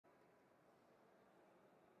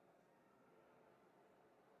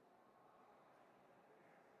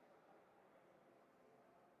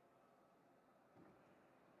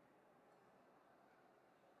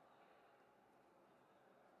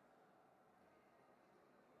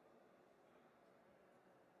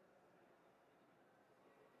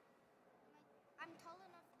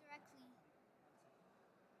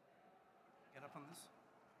Tap on this.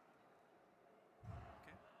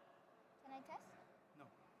 Okay. Can I test? No.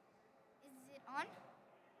 Is it on?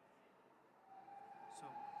 So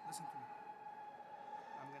listen to me.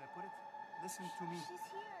 I'm gonna put it. Listen to me. She's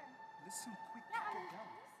here. Listen quick. No, I'm Get down.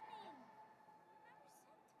 listening.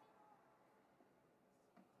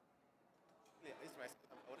 اسمع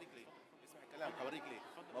اوريك ليه اسمع الكلام هوريك ليه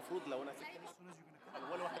المفروض لو انا سكت As soon as you're gonna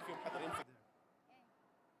come. ولا واحد فيهم حضر ينفع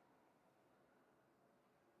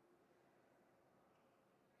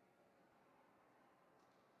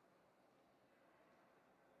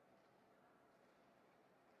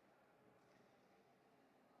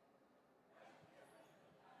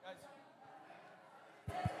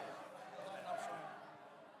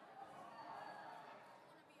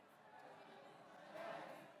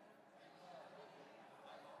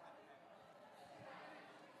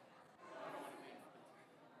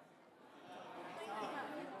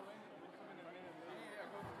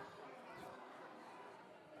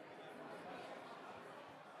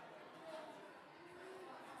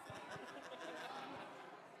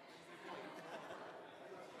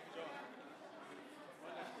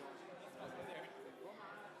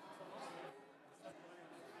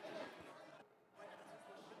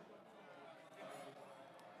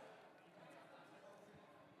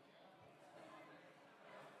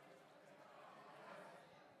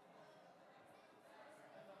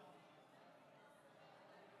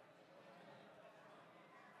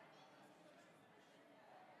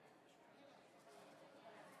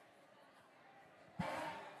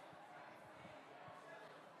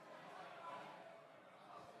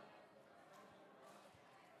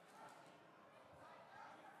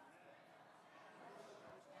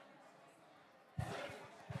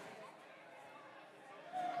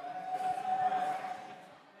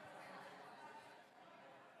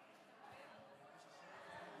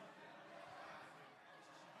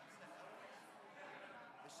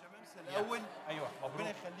There. الأول أيوة ربنا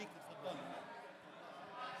مبروك. يخليك تتفضل.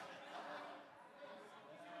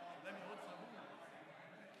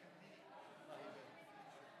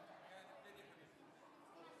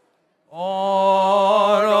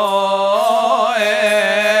 Oro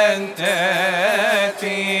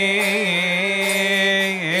enteti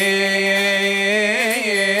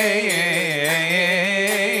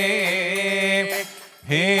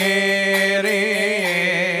hiri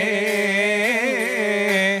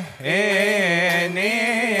eni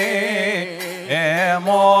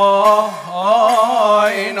emoina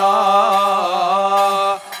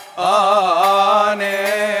anente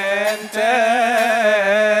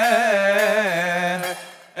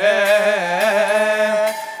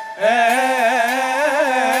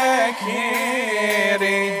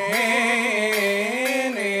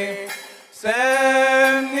kirini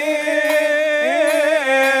semni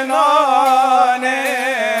nanente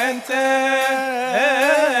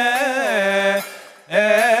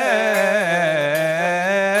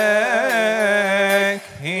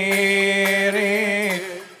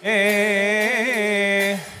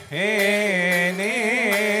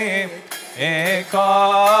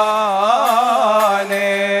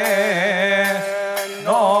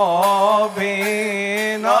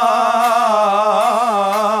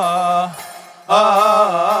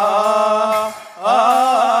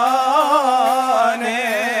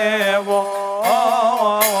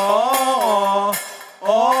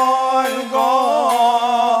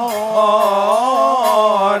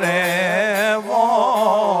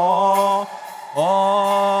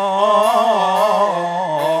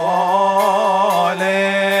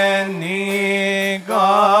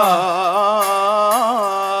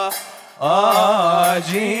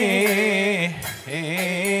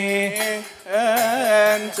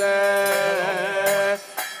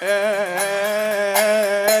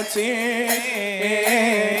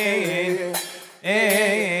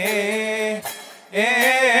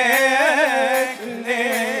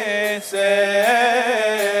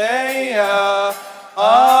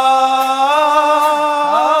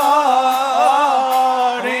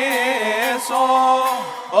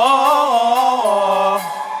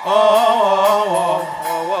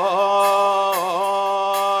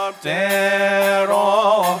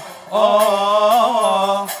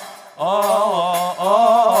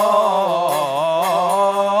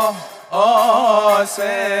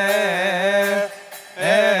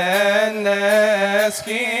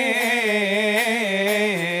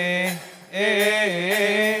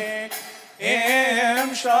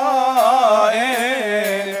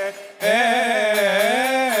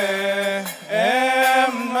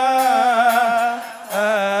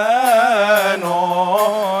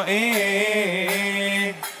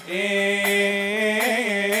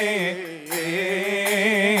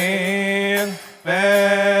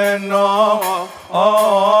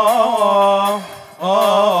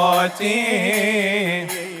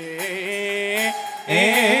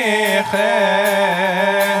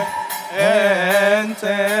أنت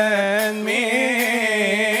مي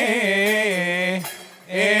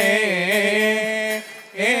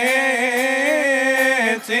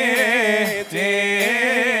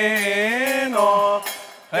تينو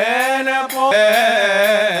أنا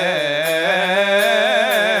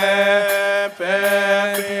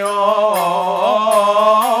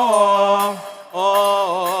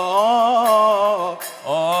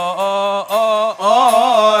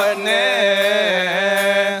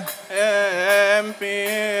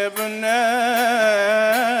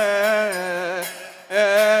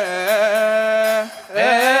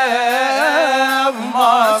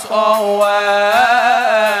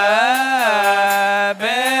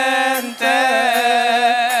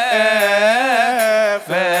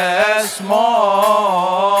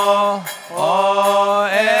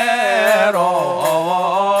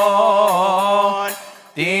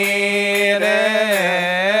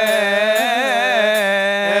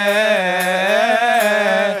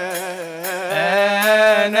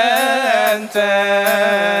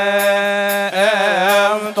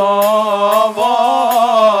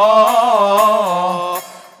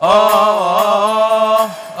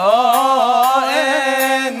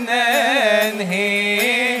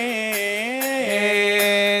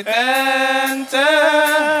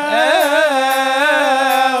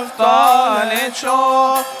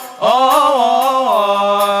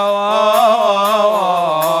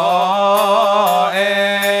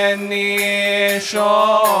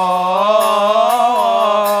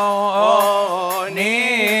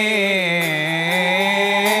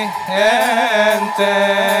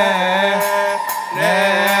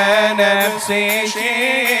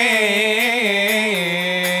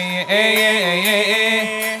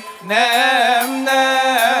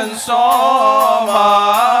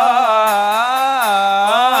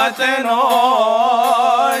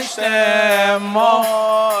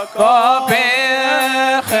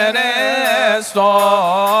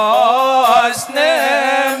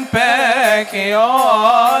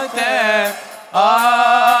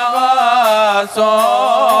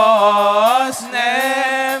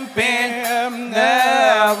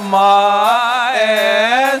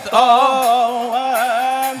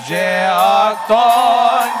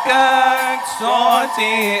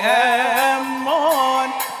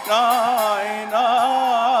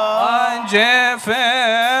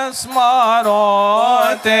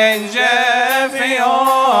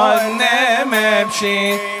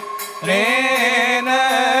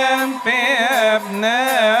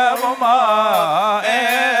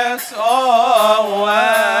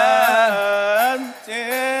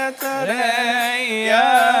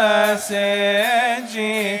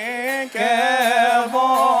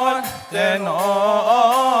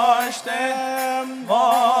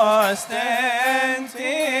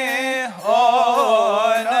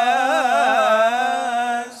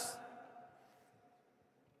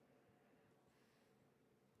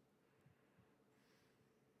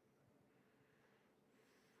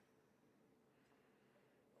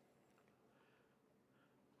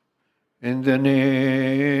In the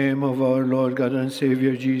name of our Lord God and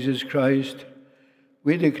Savior Jesus Christ,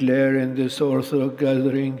 we declare in this Orthodox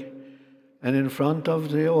gathering and in front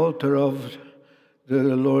of the altar of the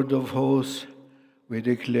Lord of hosts, we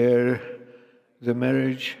declare the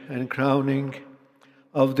marriage and crowning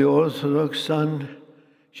of the Orthodox son,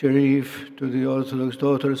 Sherif, to the Orthodox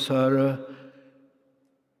daughter, Sara.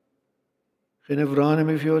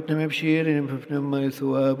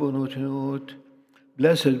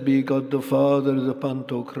 Blessed be God the Father, the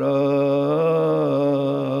Pantocrator.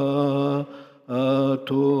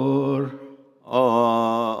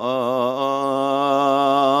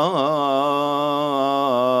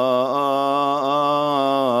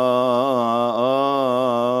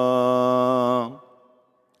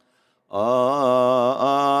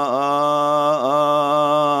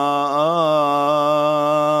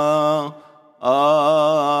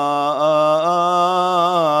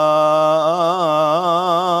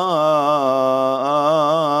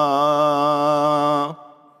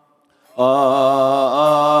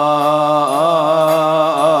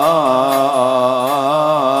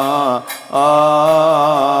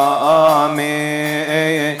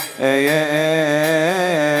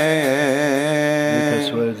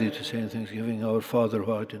 Father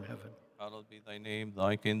who art in heaven. Hallowed be thy name,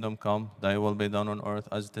 thy kingdom come, thy will be done on earth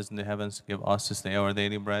as it is in the heavens. Give us this day our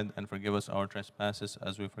daily bread, and forgive us our trespasses,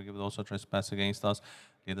 as we forgive those who trespass against us.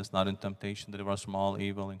 Lead us not in temptation, deliver us from all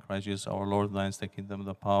evil. In Christ Jesus our Lord, thine is the kingdom,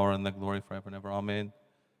 the power, and the glory forever and ever. Amen.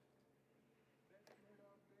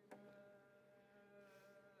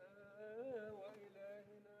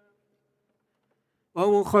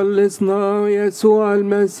 ومخلصنا يسوع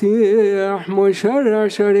المسيح مشرع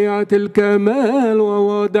شريعة الكمال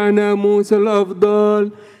وواضع ناموس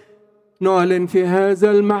الأفضال، نعلن في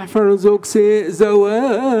هذا المحفل ارزقسي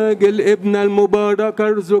زواج الابن المبارك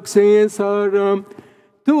ارزقسي سارة،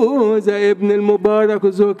 توزع ابن المبارك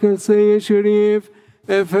ارزقسي شريف،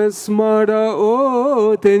 افس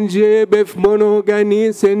مرأو تنجيب في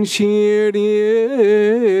منوغانيس شيريم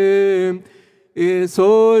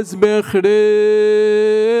إيسوس بخريستوس.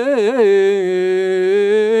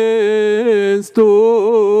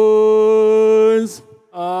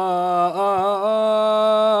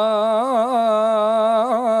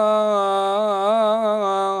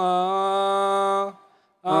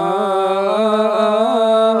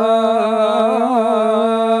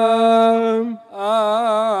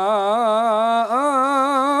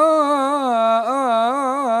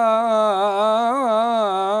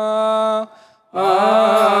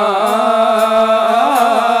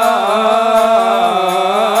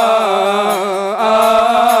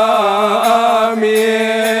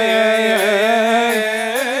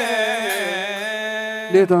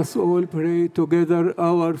 Let us all pray together.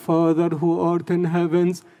 Our Father who art in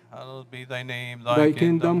heavens, Hallowed be thy name, Thy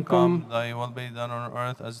kingdom come. thy will be done on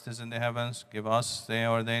earth as it is in the heavens. Give us today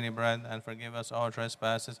our daily bread, and forgive us our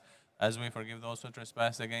trespasses, as we forgive those who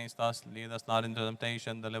trespass against us. Lead us not into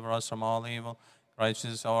temptation, deliver us from all evil. Christ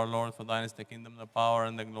Jesus our Lord, for thine is the kingdom, the power,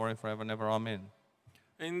 and the glory forever and ever. Amen.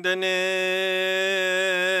 In the name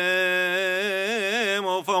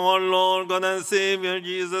of our Lord God and Savior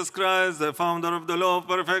Jesus Christ, the founder of the law of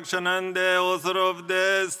perfection and the author of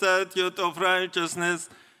the statute of righteousness,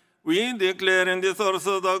 we declare in this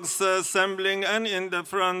Orthodox assembling and in the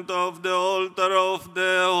front of the altar of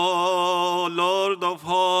the Lord of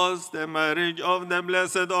hosts, the marriage of the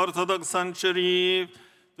blessed Orthodox son Sherif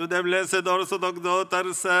to the blessed Orthodox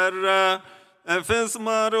daughter Sara, Efes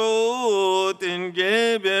marut in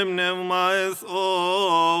gebem neumais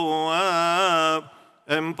oab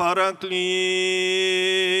em parakliton.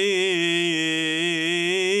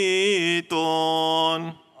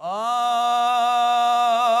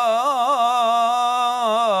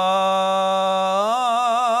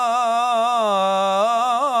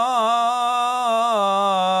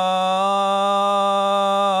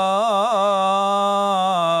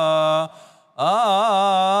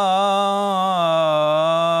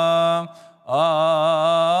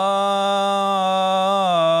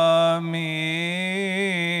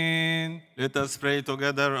 Let us pray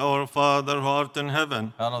together. Our Father who art in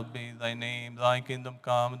heaven, Hallowed be thy name, thy kingdom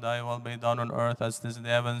come, thy will be done on earth as it is in the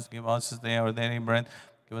heavens. Give us this day our daily bread.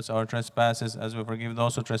 Give us our trespasses as we forgive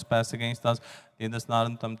those who trespass against us. Lead us not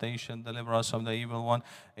in temptation, deliver us from the evil one.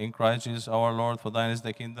 In Christ Jesus our Lord, for thine is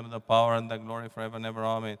the kingdom, the power, and the glory forever and ever.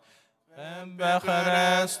 Amen.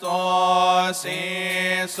 Christos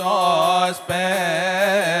Iisus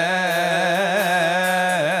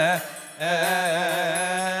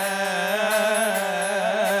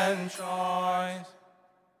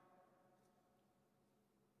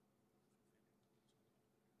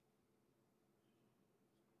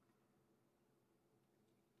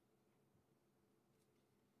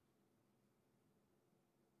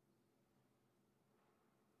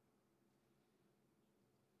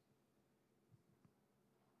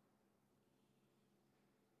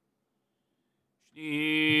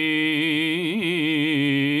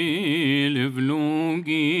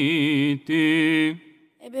Vlogite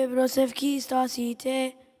Ebe brosevki stasite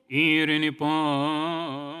irene pa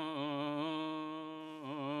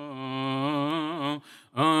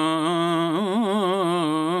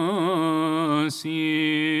asi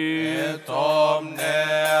etom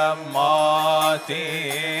nemati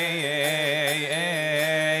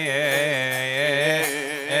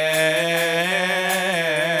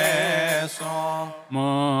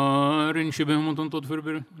شبه متنطط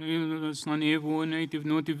فربر صنيف ونيتف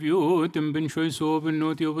نوتف يوتم بن شويسو بن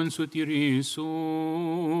نوتي وبن سوتيريسو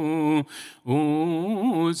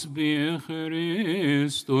اوس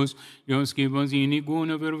بخريستوس يوسكي بازيني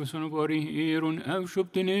قونا برفسون باري ايرون اف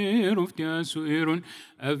شبتنير افتياسو ايرون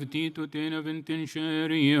افتيتو تينا بنتن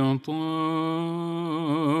شريطا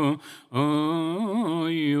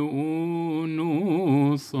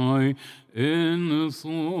ايونو ثاي en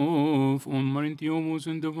sof marintiomus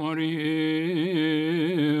en devareron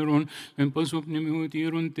en pasop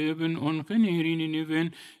nemiotiron teben on generin in even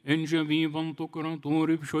en javivan tokrator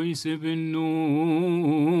bshoise benno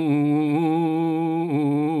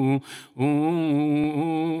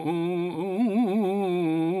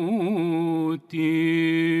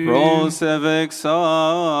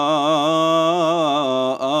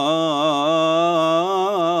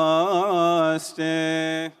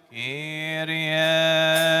Prosevexaste Kyrie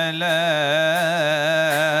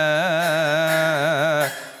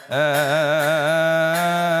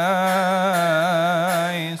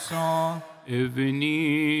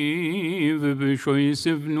Vibishois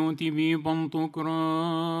noti vi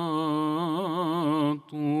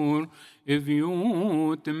pantokrator. If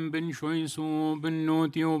you tim ben shoiso ben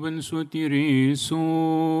noti o ben sotiriso.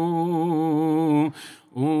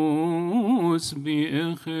 Os be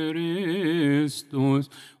Christos,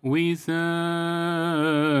 we thank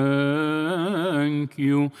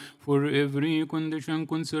you for every condition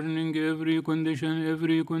concerning every condition.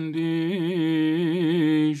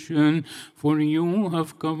 For you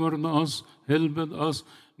have covered us, helped us,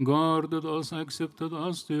 guarded us, accepted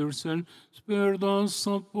us to yourself, spared us,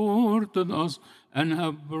 supported us, and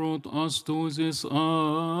have brought us to this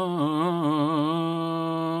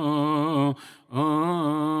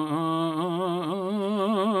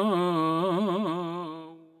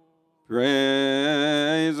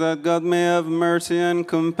Praise that God may have mercy and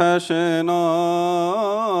compassion on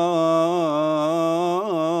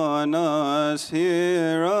us,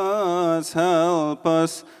 hear us, help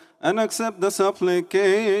us, and accept the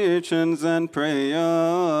supplications and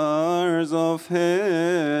prayers of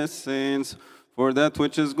His saints, for that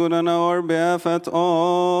which is good on our behalf at all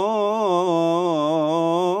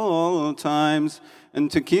times, and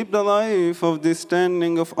to keep the life of the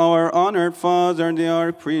standing of our honored father, the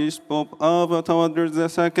Archpriest Pope Alva Tawadros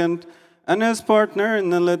II, and his partner in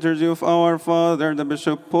the liturgy of our father, the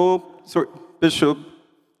Bishop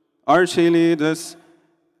Archelaus,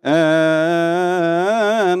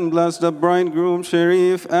 and bless the bridegroom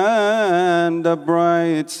Sherif and the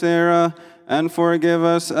bride Sara, and forgive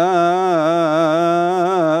us our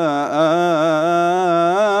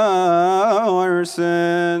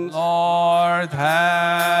sins. Lord,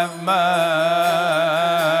 have mercy.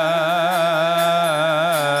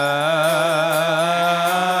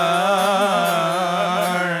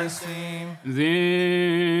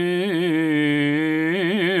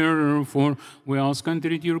 Therefore, we ask and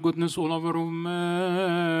treat your goodness all over of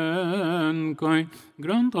mankind.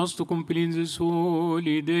 Grant us to complete this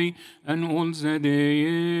holy day and all the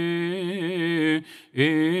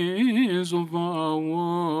days of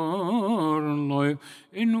our life.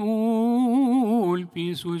 In all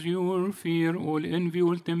peace with your fear, all envy,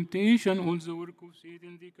 all temptation, all the work of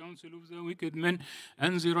Satan, the counsel of the wicked men,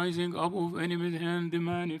 and the rising up of enemies and the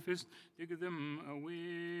manifest, take them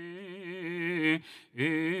away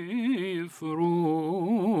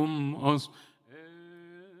from us.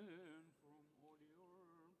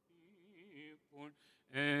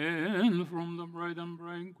 And from the bride and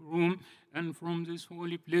bridegroom, and from this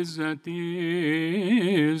holy place that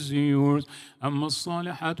is yours. أما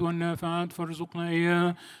الصالحات والنافعات فارزقنا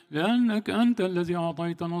إياه، لأنك أنت الذي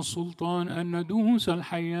أعطيتنا السلطان أن ندوس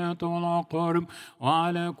الحياة والعقارب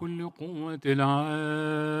وعلى كل قوة العدو.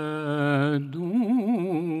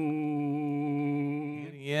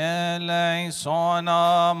 Kyrie eleison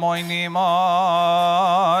moini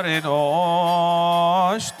maridos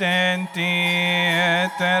tenti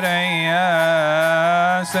tereyes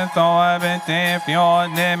ثوابت في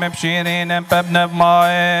يوم بشيرين بابن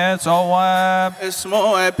بماء صواب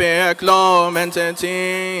اسمه بيكلومنتي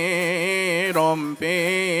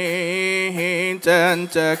رمبي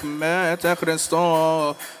تنتك مات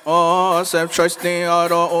خريستو او سب شوشتي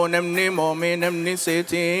ارو نمني مومي نمني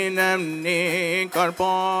سيتي نمني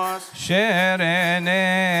كاربوس شيريني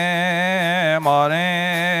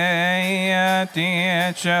ماريتي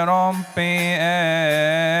تشرمبي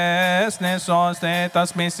اسنسوس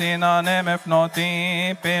تسميسينا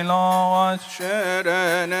نمفنوتي بلوس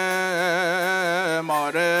شيريني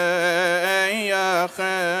ماريا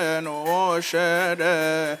خنو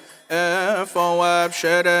شيري فواب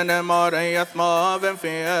شيريني ماريا ثمابن في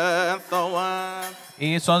الثواب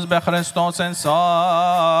Isos بخريستوس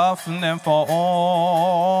انصاف نفو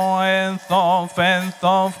انثوف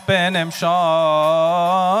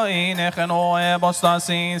بنمشاين خنو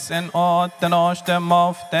بوستاسيس ان اوتنوش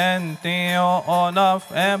تموفتن تيو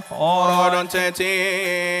اونف ام اورون تتيريني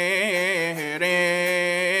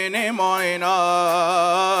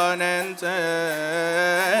موينان انت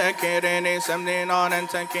كيريني سمنينان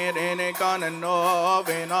انت كيريني كان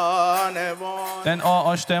نوفينان بون تن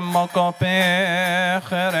اوشتم مكوبي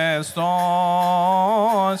Christos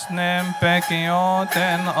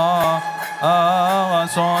nempekioten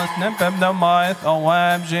asos nempebdamaith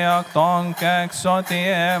aweb jiakton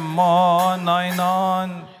keksotiem monainon.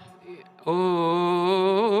 O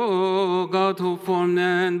God, who formed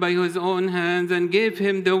man by his own hands and gave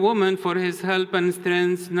him the woman for his help and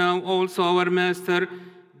strength, now also our Master,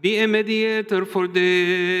 be a mediator for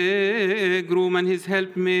the groom and his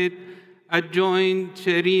helpmate, adjoined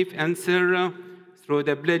Sherif and Sara, through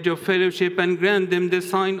the pledge of fellowship, and grant them the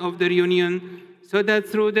sign of their union, so that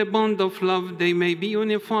through the bond of love they may be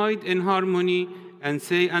unified in harmony and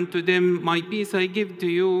say unto them, My peace I give to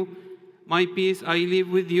you, my peace I leave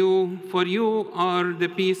with you, for you are the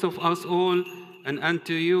peace of us all, and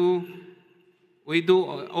unto you we do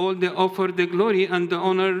all the offer the glory and the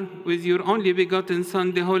honor with your only begotten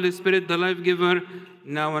Son, the Holy Spirit, the life giver,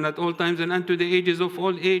 now and at all times and unto the ages of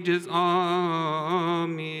all ages.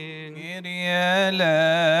 Amen. Kyrie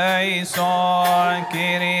eleison,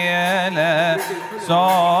 Kyrie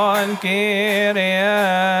eleison, Kyrie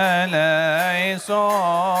eleison.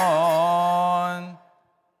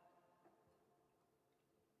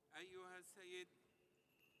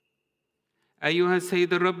 أيها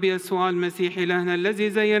السيد الرب يسوع المسيح إلهنا الذي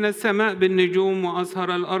زين السماء بالنجوم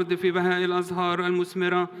وأزهر الأرض في بهاء الأزهار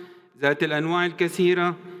المثمرة ذات الأنواع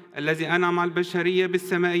الكثيرة، الذي أنعم على البشرية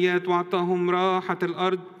بالسمائيات وأعطاهم راحة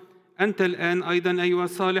الأرض، أنت الآن أيضا أيها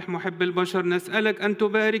الصالح محب البشر نسألك أن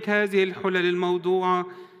تبارك هذه الحلل الموضوعة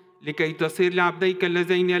لكي تصير لعبديك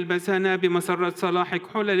اللذين يلبسانا بمسرة صلاحك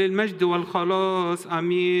حلل المجد والخلاص.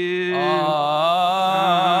 آمين.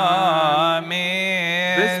 آمين.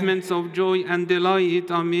 Vestments of joy and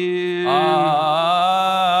delight. Amen.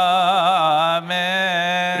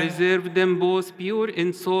 Amen. Preserve them both pure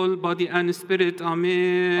in soul, body, and spirit.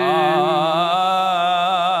 Amen.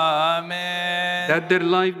 Amen. That their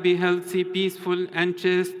life be healthy, peaceful, and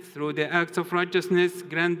chaste through the acts of righteousness.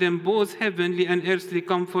 Grant them both heavenly and earthly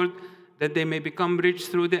comfort, that they may become rich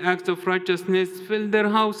through the acts of righteousness. Fill their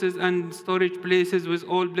houses and storage places with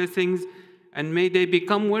all blessings, and may they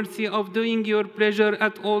become worthy of doing your pleasure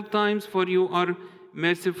at all times, for you are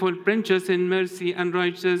merciful, plenteous in mercy, and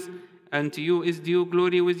righteous. And to you is due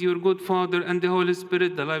glory with your good Father and the Holy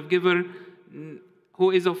Spirit, the life-giver,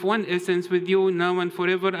 who is of one essence with you, now and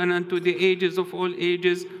forever, and unto the ages of all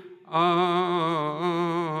ages. آمين.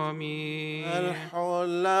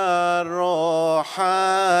 الحلة الروحانية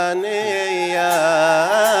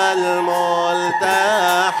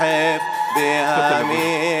الملتحف بها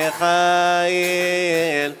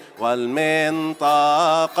ميخائيل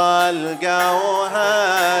والمنطقة الجوهرية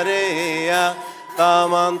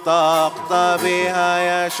كما انطقت بها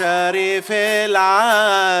يا شريف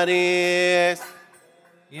العريس.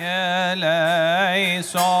 يا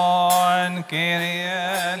ليسون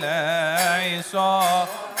كيريا ليسون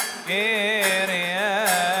كيريا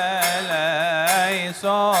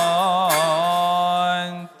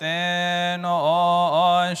ليسون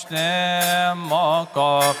تنوش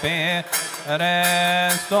تموكوبي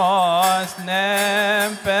رستوس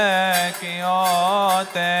نمبكيوتن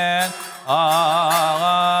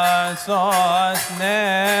أغسوس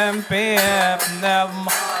نمبيب نم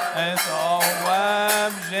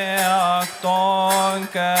صواب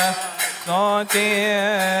جاكتونك صوتي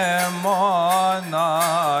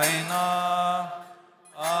مناينا.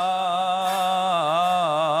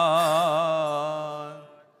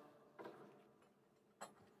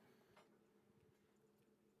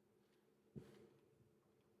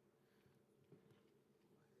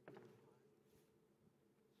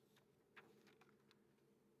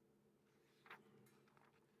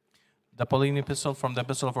 The Pauline epistle from the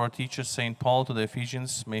epistle of our teacher Saint Paul to the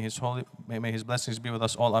Ephesians. May his blessings be with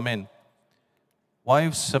us all. Amen.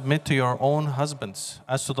 Wives, submit to your own husbands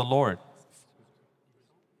as to the Lord.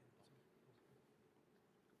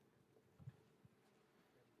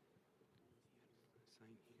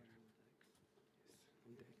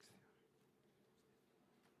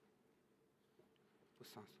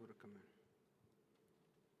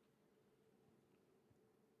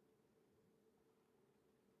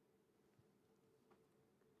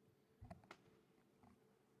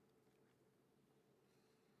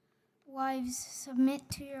 Wives, submit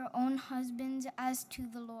to your own husbands as to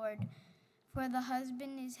the Lord. For the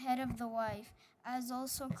husband is head of the wife, as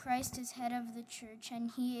also Christ is head of the church,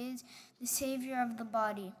 and he is the Savior of the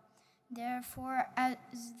body. Therefore, as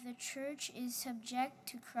the church is subject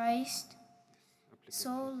to Christ,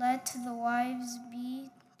 so let the wives be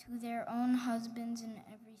to their own husbands in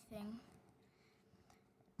everything.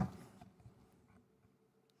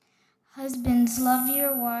 Husbands, love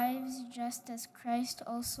your wives just as Christ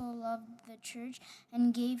also loved the church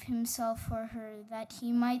and gave himself for her, that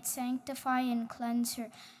he might sanctify and cleanse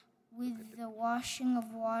her with the washing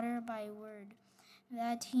of water by word,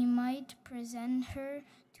 that he might present her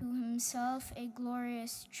to himself a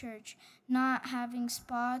glorious church, not having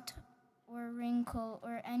spot or wrinkle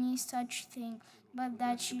or any such thing, but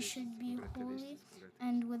that she should be holy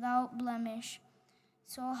and without blemish.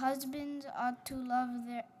 So husbands ought to love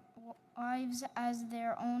their wives as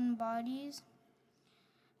their own bodies.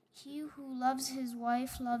 He who loves his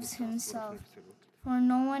wife loves himself. For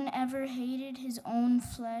no one ever hated his own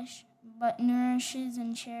flesh, but nourishes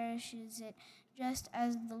and cherishes it, just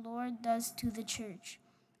as the Lord does to the church.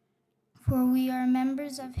 For we are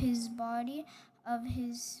members of his body, of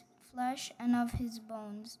his flesh, and of his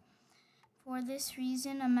bones. For this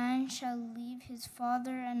reason, a man shall leave his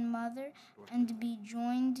father and mother and be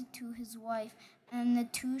joined to his wife, and the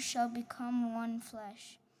two shall become one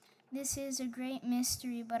flesh. This is a great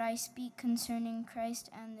mystery, but I speak concerning Christ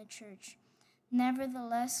and the church.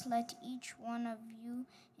 Nevertheless, let each one of you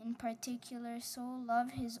in particular so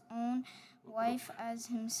love his own wife as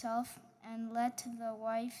himself, and let the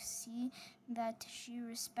wife see that she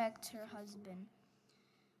respects her husband.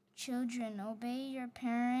 Children, obey your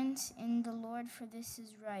parents in the Lord, for this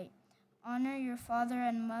is right. Honor your father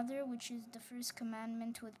and mother, which is the first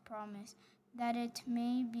commandment with promise, that it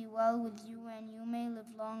may be well with you and you may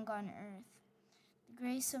live long on earth. The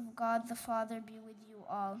grace of God the Father be with you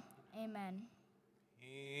all. Amen.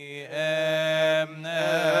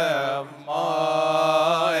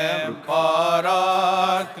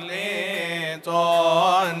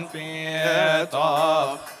 Parakleton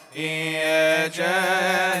Pieta Iegeni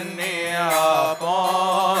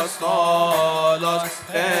Apostolos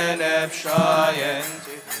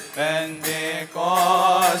Elepshayenti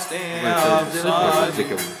Pentecosti Absadi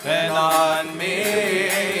Penan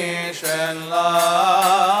Mishelas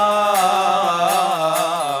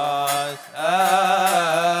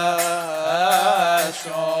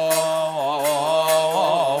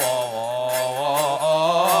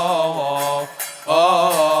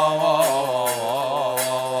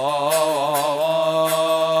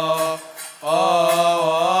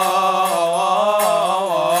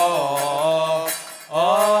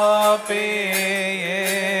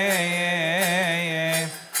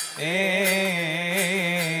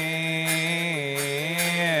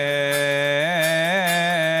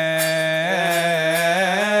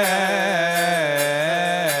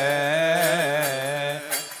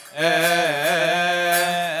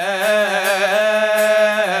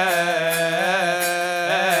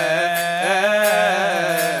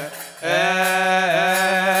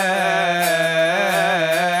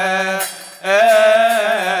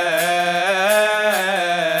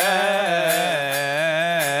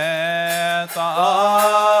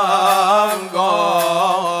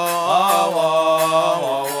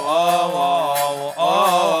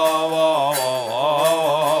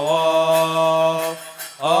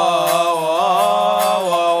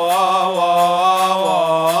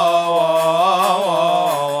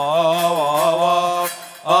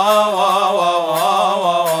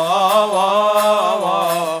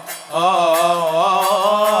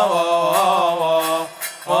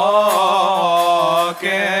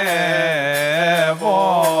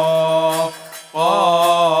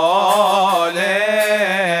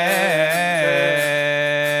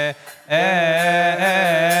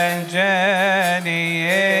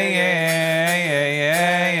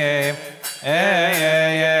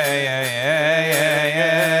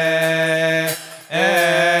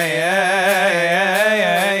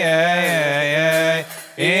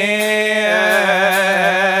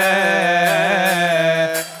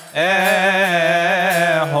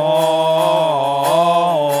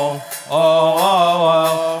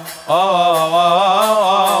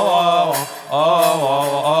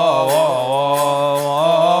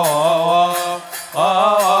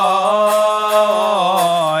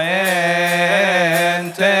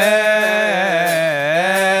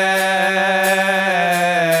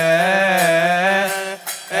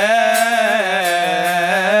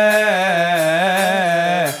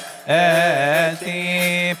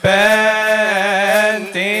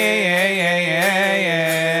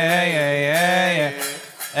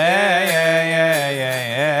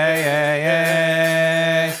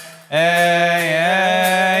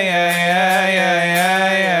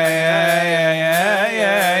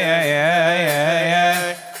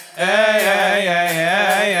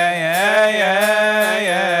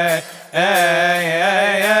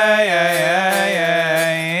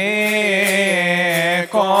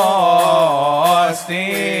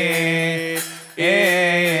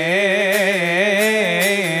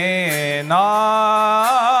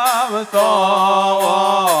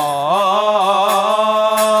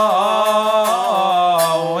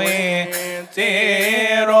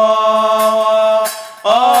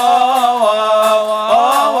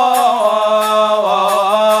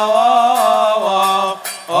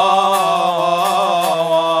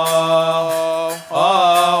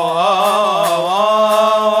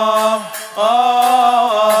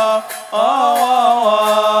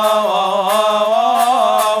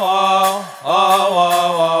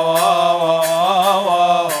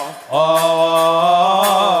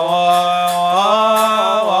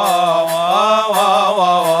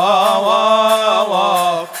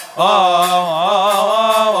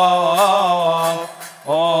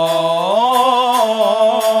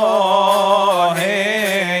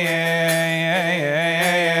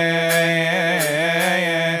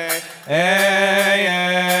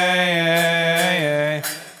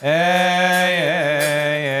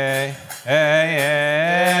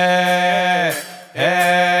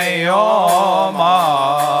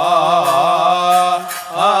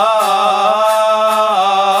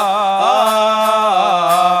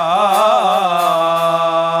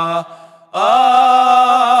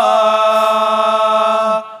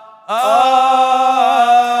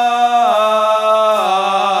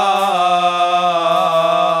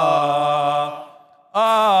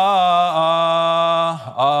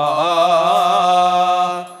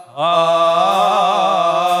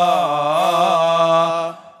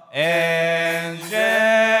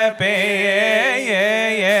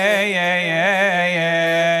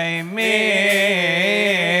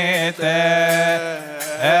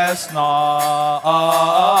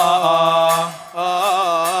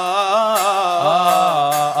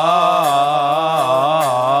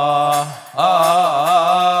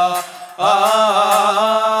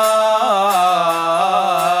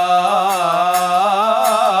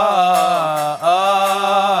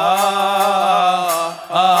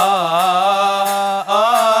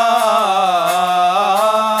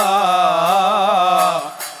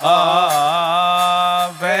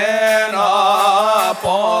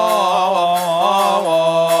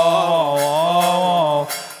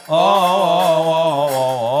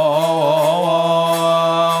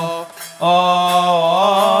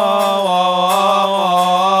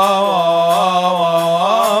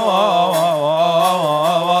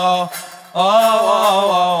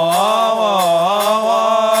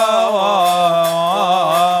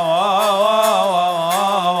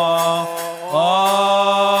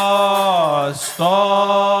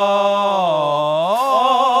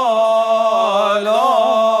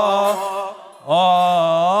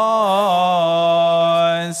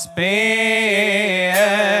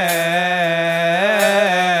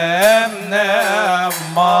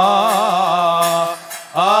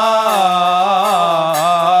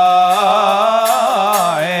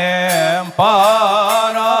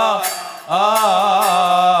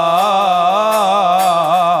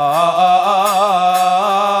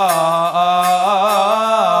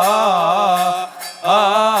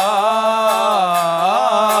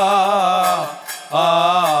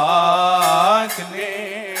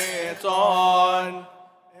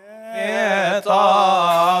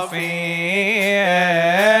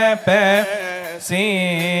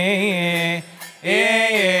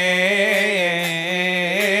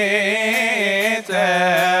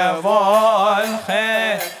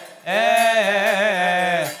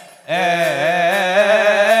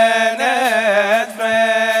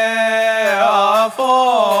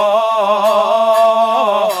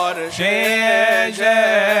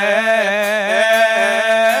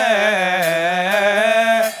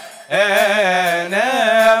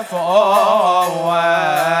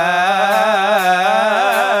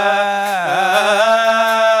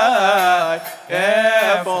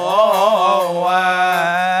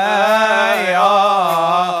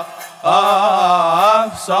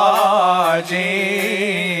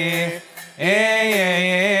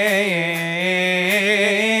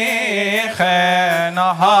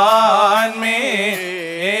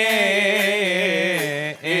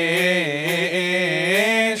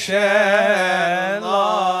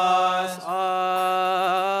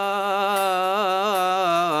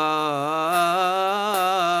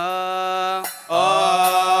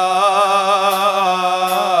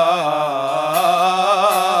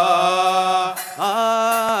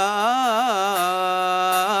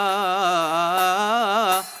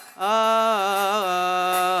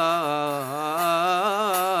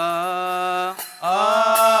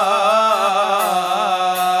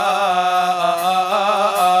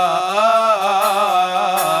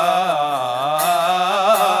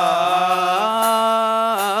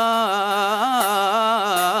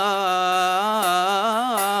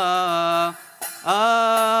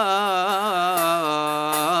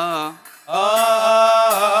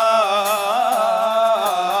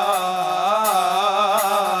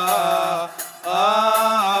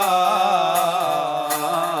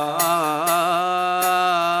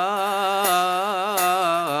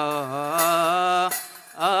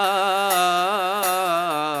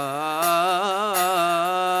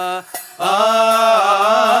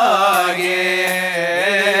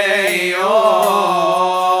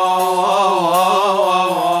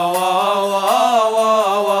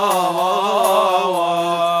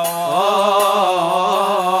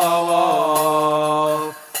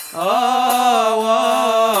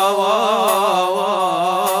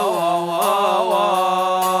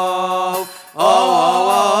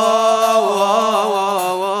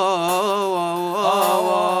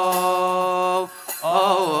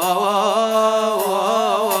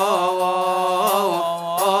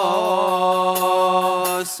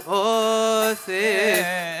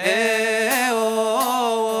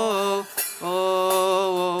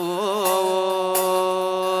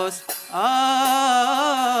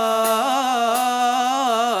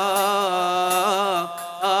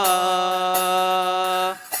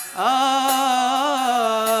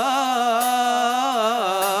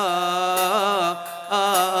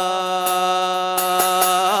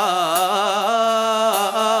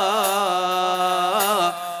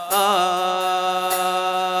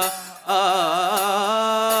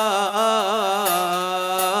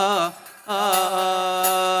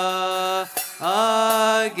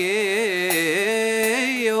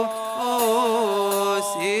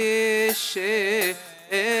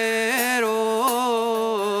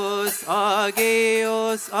Sheros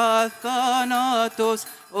Agios Athanatos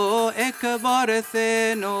O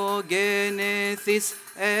ekbarthenogenesis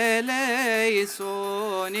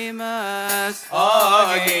eleisonimas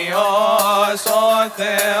Agios o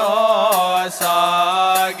Theos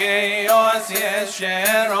Agios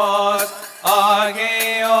Yesheros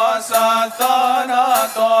Agios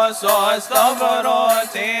Athanatos O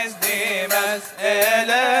Stavrotis Dimes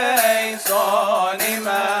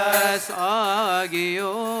eleisonimas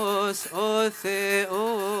Agios o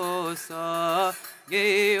Theos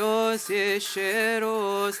Agios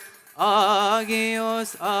Yesheros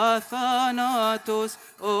Agios Athanatos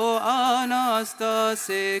O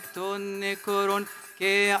Anastasik ton Nikoron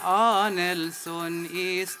Ke Anelson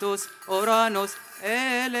Istos Oranos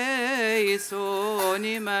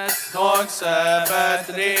eleisonimas Doxa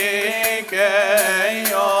Patrikeio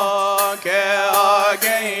Ke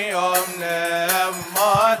Ageiom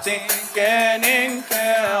Nemmati Kenin Ke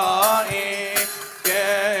Ai Ke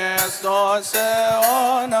Estos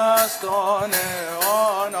Eonas Ton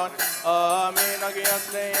Eonon Amin Agias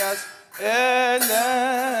Leas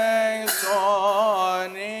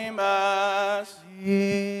eleisonimas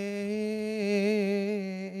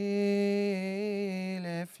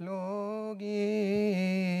Flogite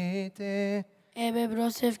Ebe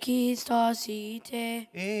brosevki stasite.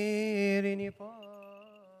 Irini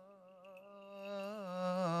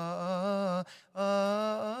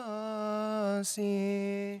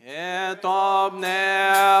pasi Etob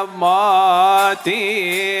Nebmati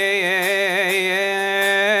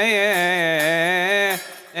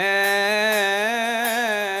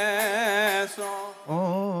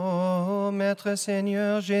Ô Maître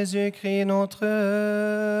Seigneur Jésus-Christ, notre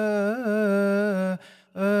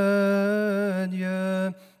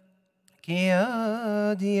Dieu, qui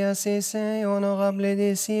a dit à ses saints et honorables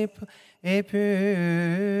disciples et purs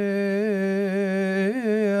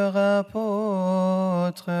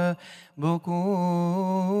apôtres,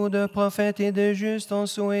 beaucoup de prophètes et de justes ont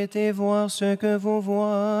souhaité voir ce que vous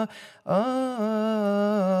voyez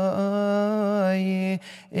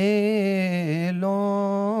et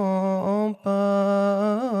l'ont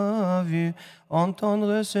pas vu.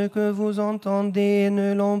 Entendre ce que vous entendez,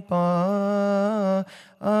 ne l'ont pas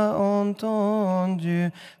entendu.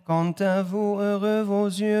 Quant à vous, heureux vos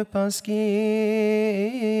yeux, parce qu'ils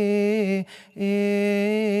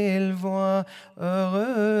voient.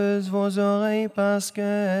 Heureuses vos oreilles, parce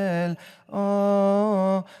qu'elles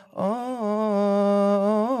entendent.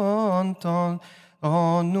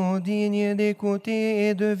 Rends-nous dignes d'écouter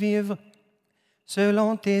et de vivre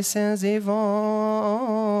selon tes saints évangiles,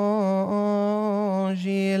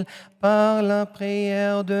 par la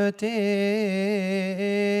prière de tes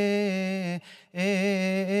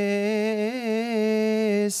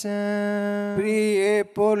saints. Priez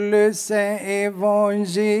pour le Saint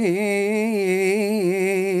Évangile.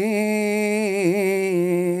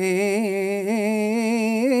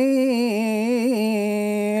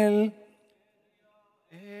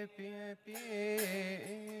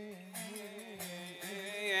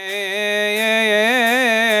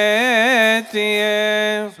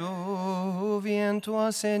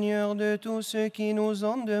 Souviens-toi, Seigneur, de tous ceux qui nous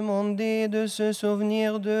ont demandé de se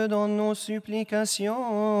souvenir d'eux dans nos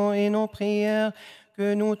supplications et nos prières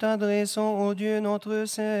que nous t'adressons, ô Dieu notre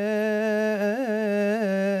Seigneur.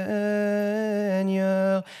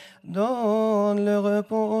 Donne le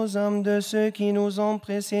repos aux âmes de ceux qui nous ont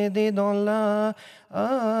précédés dans la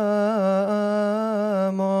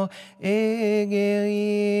mort et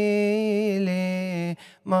guéris les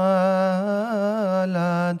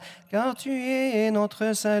malades. Car tu es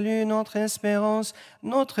notre salut, notre espérance,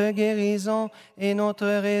 notre guérison et notre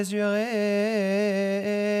résurrection.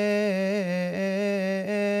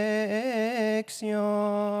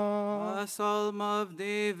 A Psalm of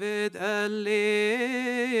David,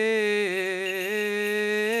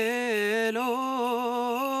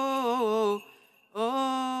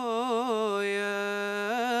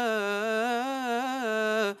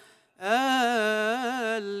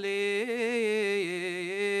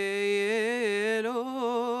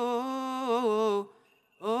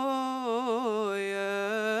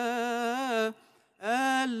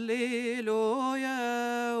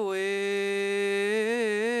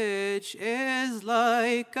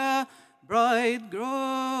 like a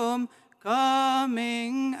bridegroom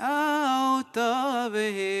coming out of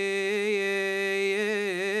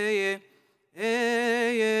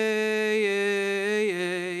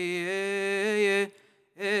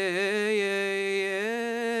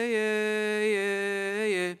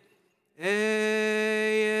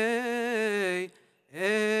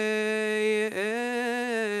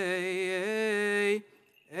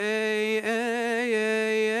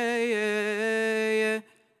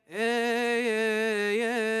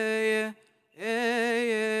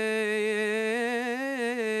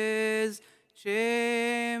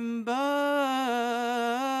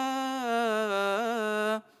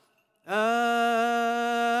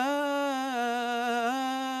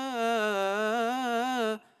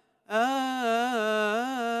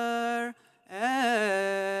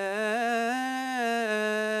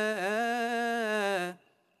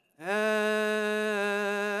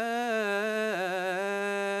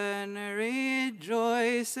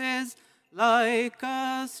like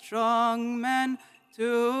a strong man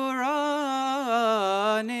to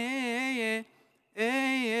run.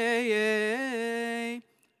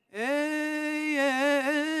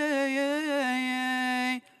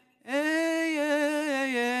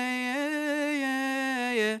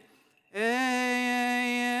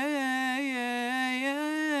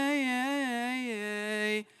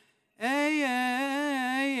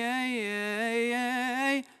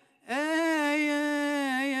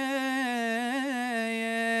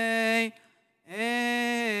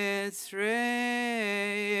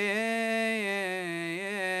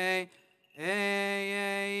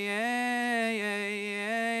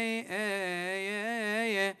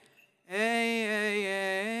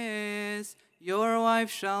 Your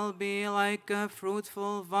wife shall be like a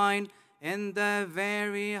fruitful vine in the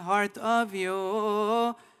very heart of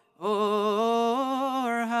your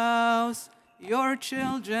house. Your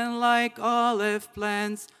children like olive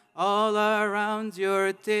plants all around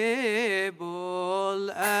your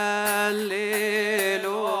table. Alleluia,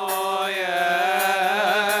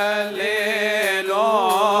 alleluia.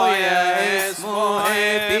 اسمه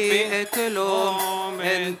بيأكلهم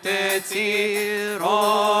من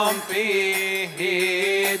تتيرهم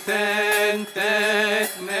فيه تنتك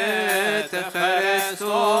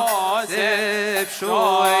متخرستو سب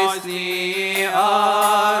شويسني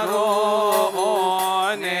أرو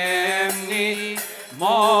نمني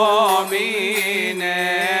مامي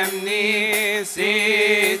نمني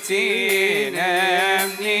سيتي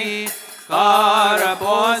نمني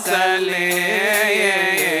كاربوس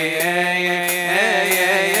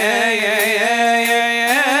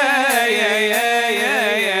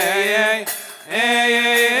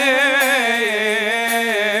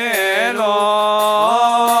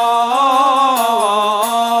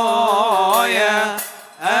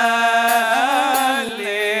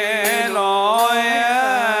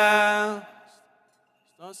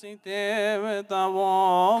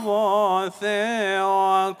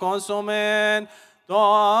Consumen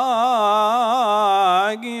Dagio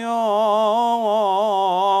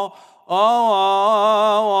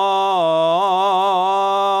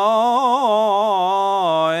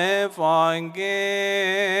Evangelio.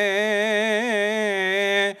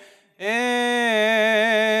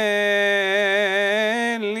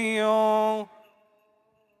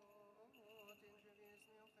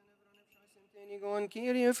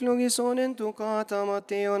 Kyrie flugison en tu kata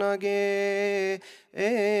Matteon age,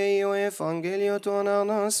 eo evangelio ton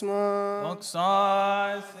anasma.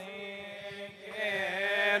 Oxar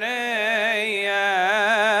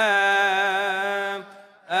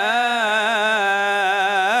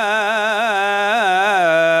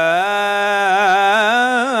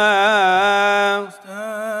Stand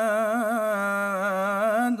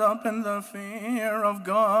up in the fear of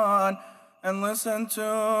God and listen to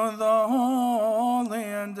the holy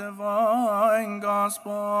and divine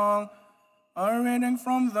gospel. A reading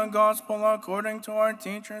from the gospel according to our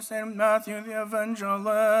teacher St. Matthew the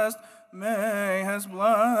Evangelist. May his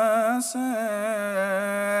blessed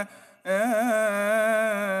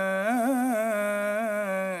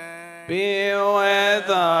be with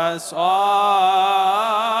us all.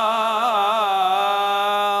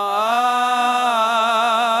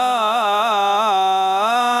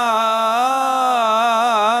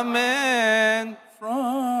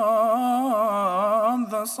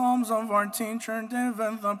 Our teacher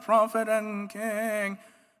David, the prophet and king,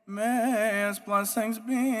 may his blessings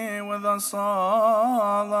be with us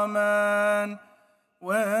all. Amen.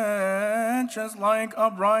 Which is like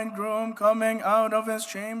a bridegroom coming out of his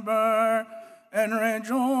chamber, and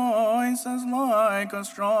rejoices like a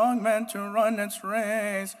strong man to run its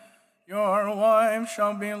race. Your wife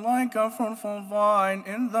shall be like a fruitful vine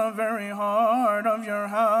in the very heart of your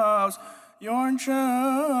house. Your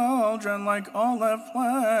children like olive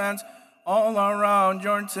plants all around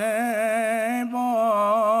your table.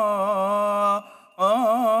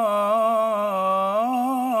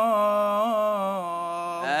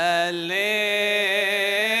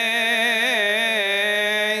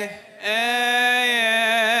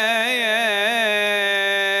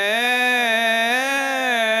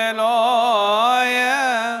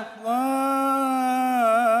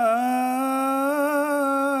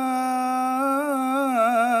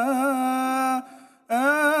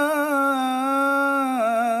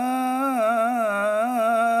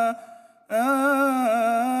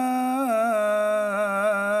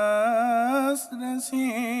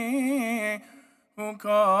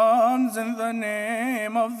 Comes in the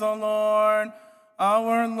name of the Lord,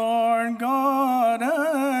 our Lord God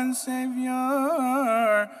and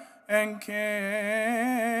Savior and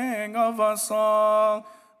King of us all,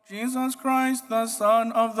 Jesus Christ, the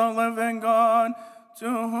Son of the living God, to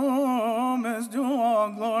whom is due all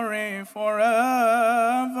glory forever.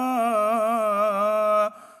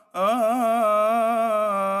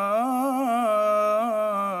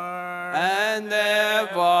 And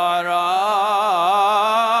ever.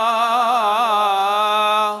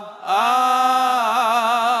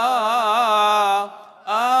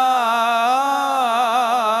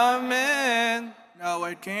 Amen. Now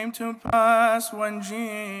it came to pass when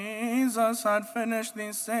Jesus had finished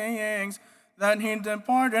these sayings that he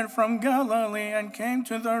departed from Galilee and came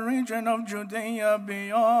to the region of Judea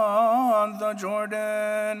beyond the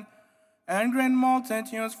Jordan. And great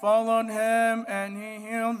multitudes followed him, and he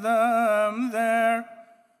healed them there.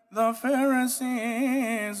 The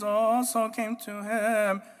Pharisees also came to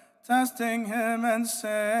him, testing him and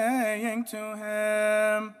saying to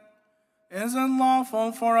him, "Is it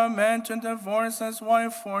lawful for a man to divorce his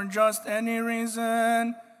wife for just any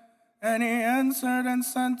reason?" And he answered and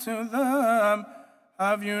said to them,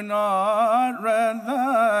 "Have you not read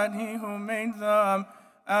that he who made them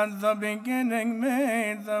at the beginning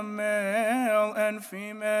made them male and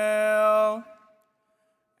female?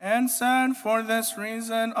 And said, for this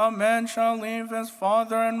reason a man shall leave his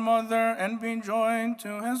father and mother and be joined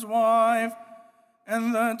to his wife, and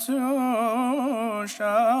the two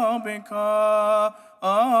shall become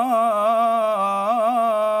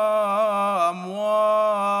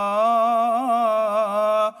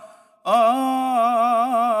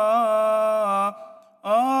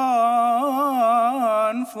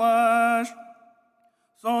one flesh.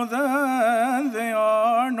 So then they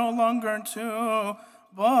are no longer two,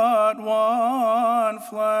 but one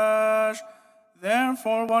flesh.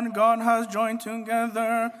 Therefore, what God has joined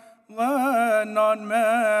together, let not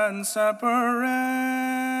man separate.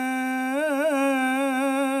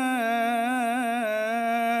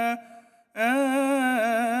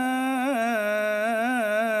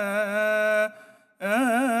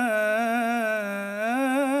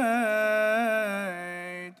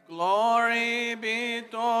 Glory be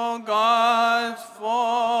to God forever.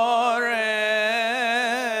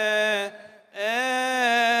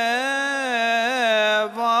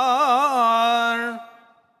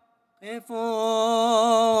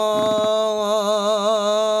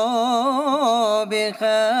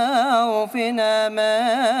 بخوف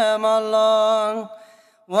أمام الله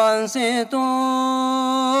وانصتوا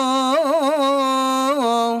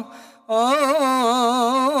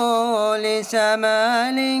لسماع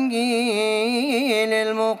الإنجيل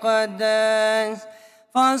المقدس.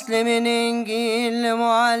 فصل من إنجيل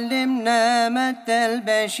معلمنا متى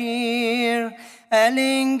البشير،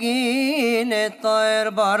 الإنجيل الطاهر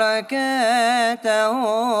بركاته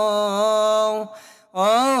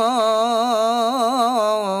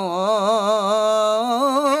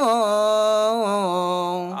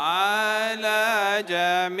على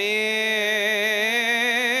جميعنا.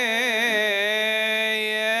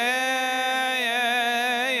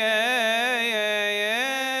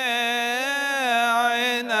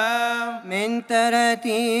 من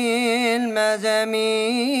تراتيل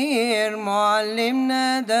المزامير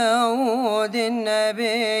معلمنا داود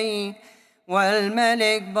النبي،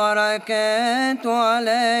 والملك بركاته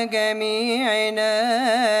على جميعنا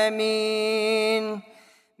آمين.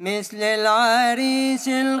 مثل العريس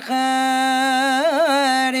الخارج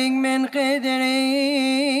من خدره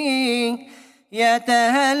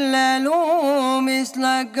يتهلل مثل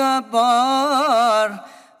الجبار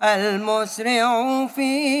المسرع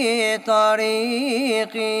في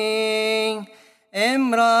طريقه.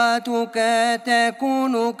 امرأتك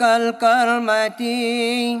تكون كالكرمة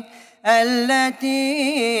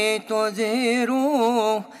التي تزهر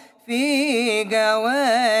في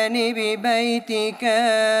جوانب بيتك،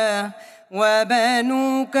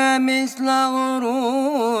 وبنوك مثل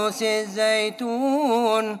عروس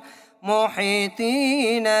الزيتون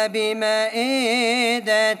محيطين بمائدتي.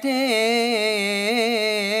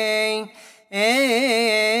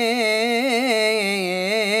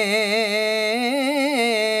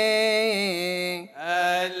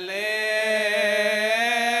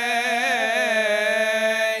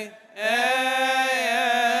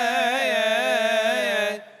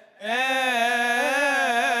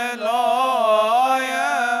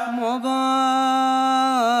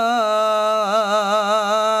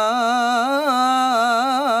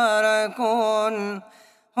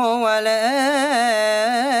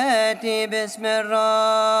 باسم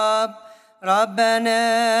الرب ربنا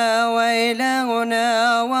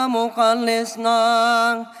وإلهنا ومخلصنا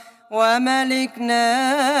وملكنا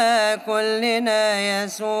كلنا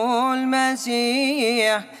يسوع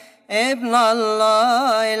المسيح ابن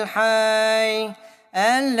الله الحي،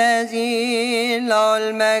 الذي له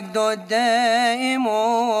المجد الدائم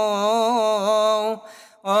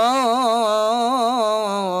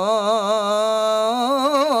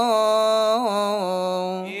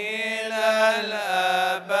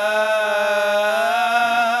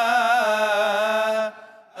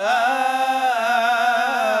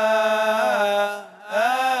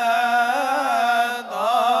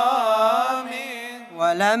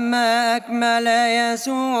ولما أكمل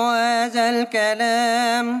يسوع هذا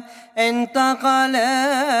الكلام انتقل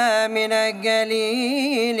من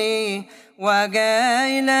الجليل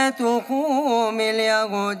وجاء إلى تخوم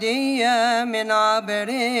اليهودية من عبر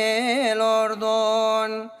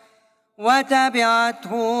الأردن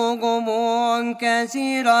وتبعته جموع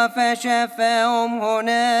كثيرة فشفاهم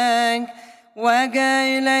هناك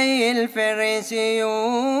وجاء إليه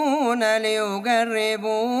الفريسيون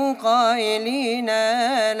ليجربوا قائلين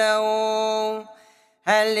له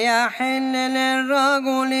هل يحل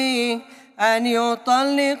للرجل أن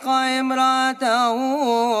يطلق امرأته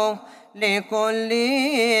لكل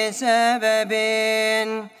سبب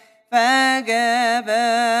فأجاب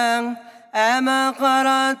أما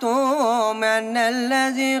قرأتم أن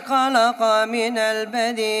الذي خلق من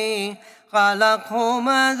البدء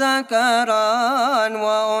خلقهما ذكرا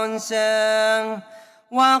وأنثى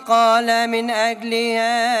وقال من أجل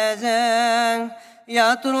هذا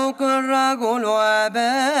يترك الرجل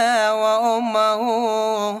أباه وأمه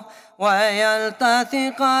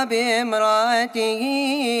ويلتصق بامرأته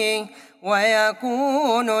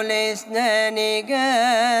ويكون الاثنان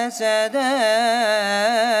جسدا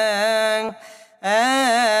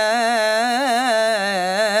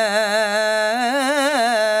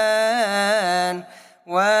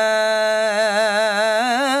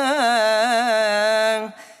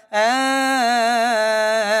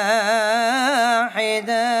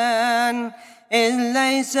إذ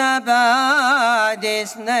ليس بعد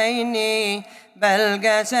اثنين بل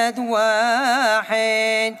جسد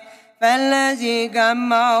واحد فالذي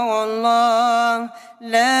جمعه الله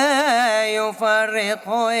لا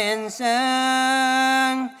يفرقه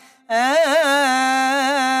إنسان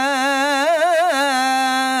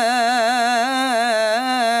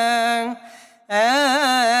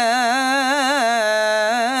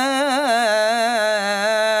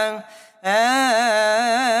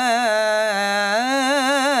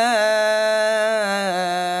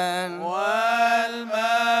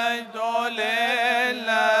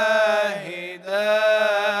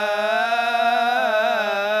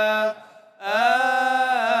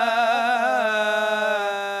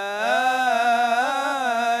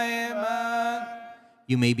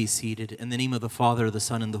You may be seated. In the name of the Father, the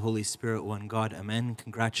Son, and the Holy Spirit, one God. Amen.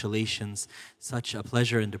 Congratulations. Such a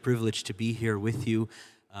pleasure and a privilege to be here with you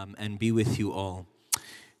and be with you all.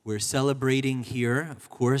 We're celebrating here, of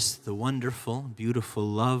course, the wonderful, beautiful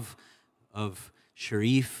love of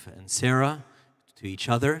Sherif and Sara to each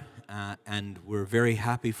other, and we're very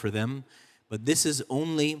happy for them. But this is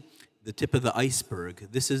only the tip of the iceberg.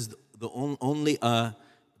 This is only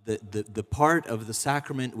the part of the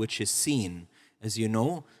sacrament which is seen. As you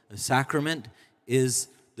know, a sacrament is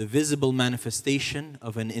the visible manifestation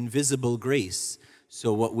of an invisible grace.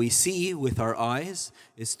 So what we see with our eyes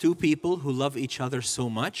is two people who love each other so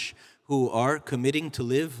much, who are committing to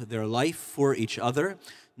live their life for each other,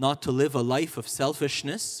 not to live a life of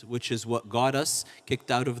selfishness, which is what got us kicked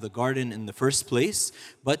out of the garden in the first place,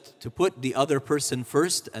 but to put the other person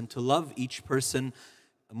first and to love each person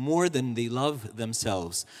more than they love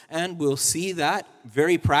themselves. And we'll see that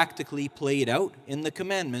very practically played out in the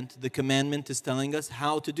commandment. The commandment is telling us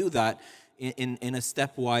how to do that in a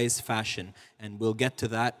stepwise fashion. And we'll get to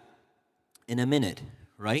that in a minute,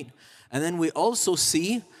 right? And then we also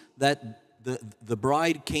see that the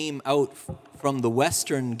bride came out from the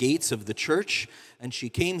western gates of the church, and she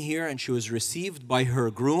came here and she was received by her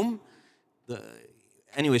groom.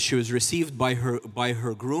 She was received by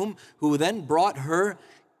her groom, who then brought her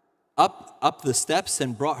up the steps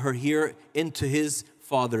and brought her here into his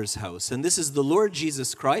Father's house. And this is the Lord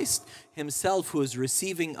Jesus Christ himself who is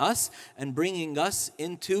receiving us and bringing us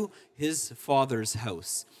into his Father's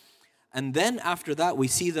house. And then after that, we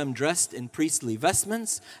see them dressed in priestly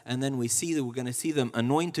vestments, and then we're going to see them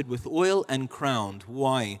anointed with oil and crowned.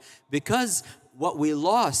 Why? Because what we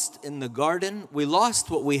lost in the garden, we lost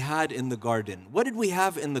what we had in the garden. What did we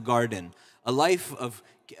have in the garden? A life of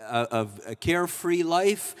a carefree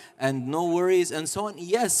life and no worries and so on.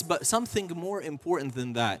 Yes, but something more important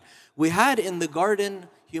than that. We had in the garden,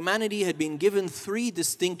 humanity had been given three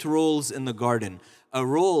distinct roles in the garden. A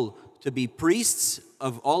role to be priests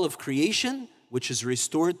of all of creation, which is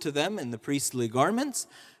restored to them in the priestly garments,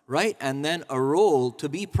 right? And then a role to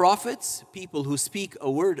be prophets, people who speak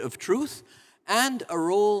a word of truth, and a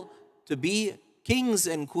role to be kings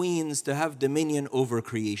and queens, to have dominion over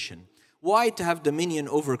creation. Why to have dominion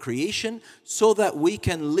over creation? So that we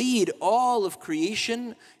can lead all of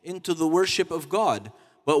creation into the worship of God.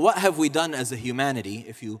 But what have we done as a humanity?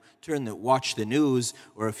 If you watch the news,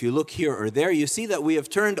 or if you look here or there, you see that we have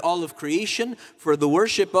turned all of creation for the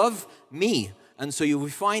worship of me. And so we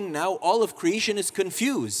find now all of creation is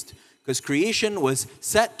confused, because creation was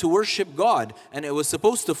set to worship God, and it was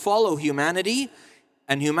supposed to follow humanity,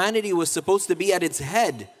 and humanity was supposed to be at its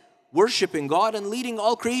head, worshiping God and leading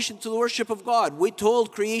all creation to the worship of God. We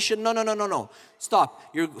told creation, no. Stop.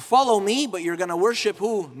 You follow me, but you're going to worship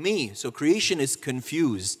who? Me. So creation is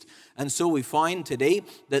confused. And so we find today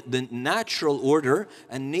that the natural order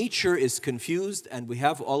and nature is confused, and we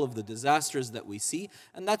have all of the disasters that we see.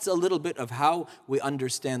 And that's a little bit of how we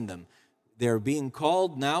understand them. They're being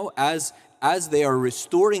called now as they are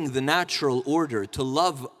restoring the natural order to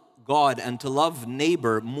love God and to love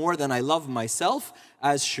neighbor more than I love myself.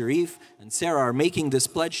 As Sherif and Sara are making this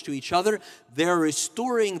pledge to each other, they're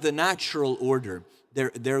restoring the natural order.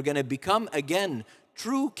 They're going to become again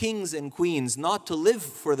true kings and queens, not to live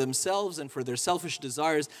for themselves and for their selfish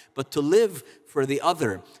desires, but to live for the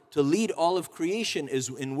other. To lead all of creation is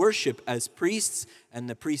in worship as priests and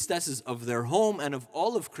the priestesses of their home and of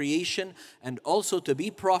all of creation, and also to be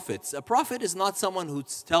prophets. A prophet is not someone who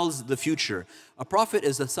tells the future. A prophet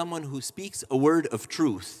is someone who speaks a word of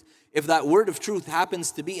truth. If that word of truth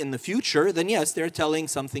happens to be in the future, then yes, they're telling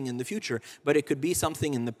something in the future. But it could be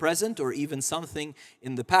something in the present or even something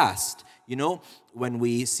in the past. You know, when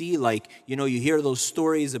we see you hear those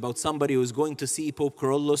stories about somebody who's going to see Pope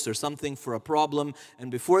Kyrillos or something for a problem, and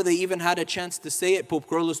before they even had a chance to say it, Pope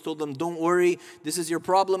Kyrillos told them, don't worry, this is your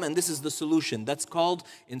problem and this is the solution. That's called,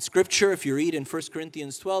 in Scripture, if you read in 1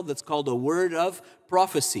 Corinthians 12, that's called a word of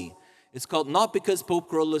prophecy. It's called not because Pope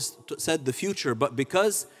Kyrillos said the future, but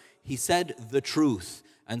because he said the truth.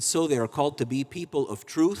 And so they are called to be people of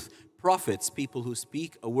truth, prophets, people who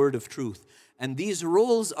speak a word of truth. And these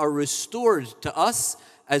roles are restored to us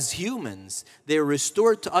as humans. They are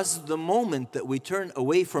restored to us the moment that we turn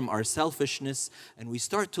away from our selfishness and we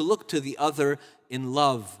start to look to the other in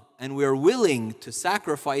love. And we are willing to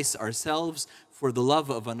sacrifice ourselves for the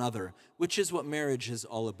love of another, which is what marriage is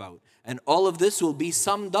all about. And all of this will be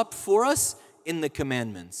summed up for us in the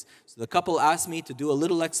commandments. So the couple asked me to do a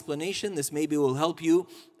little explanation. This maybe will help you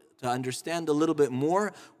to understand a little bit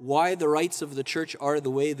more why the rights of the church are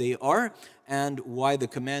the way they are and why the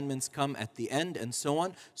commandments come at the end and so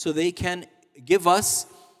on, so they can give us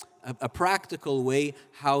a practical way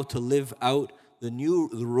how to live out the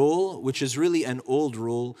role, which is really an old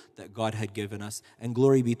role that God had given us. And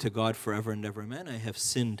glory be to God forever and ever. Amen. I have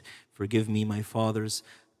sinned. Forgive me, my fathers.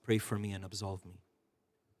 Pray for me and absolve me.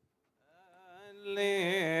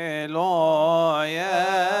 Alleluia,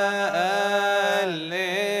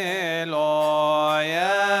 alleluia,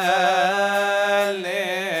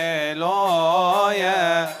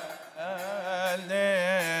 alleluia.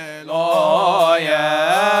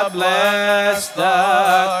 Bless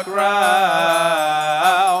the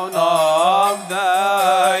crown of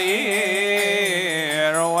the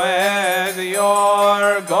year with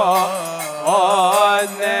your goodness,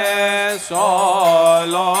 O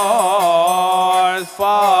Lord.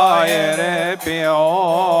 Fire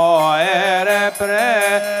pure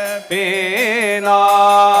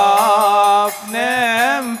prepinaf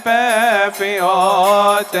nempe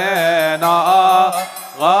fiotena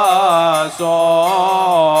gasos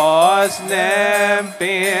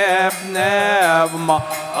nempe pnevma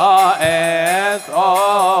aet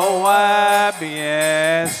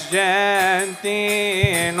oabies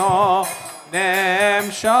gentino nem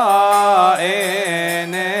shaene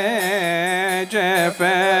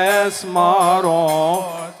jefes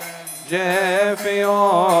marot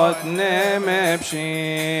jefiot nem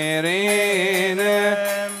bshirin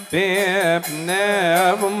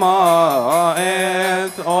bibnev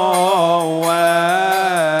ma'et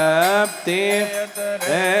oabti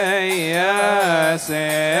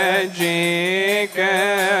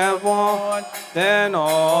eyasejikevot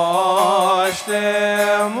tenoshtem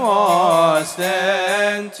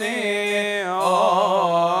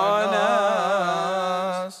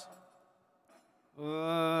ostentionas.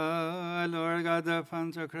 Lord God, the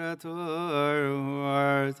Pantocrator, who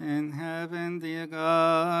art in heaven, the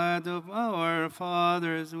God of our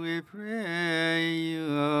fathers, we pray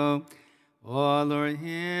you. O Lord,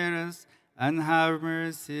 hear us and have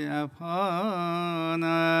mercy upon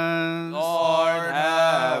us. Lord,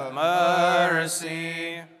 have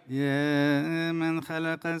mercy. يا من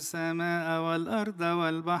خلق السماء والأرض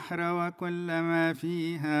والبحر وكل ما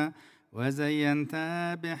فيها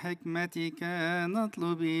وزينتها بحكمتك،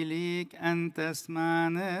 نطلب إليك أن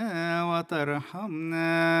تسمعنا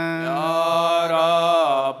وترحمنا. يا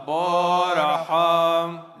رب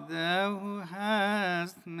ارحم. Thou who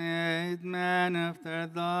hast made man after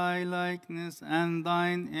thy likeness and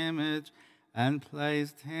thine image, and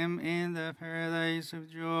placed him in the paradise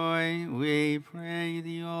of joy, we pray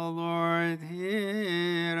thee, O Lord,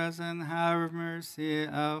 hear us and have mercy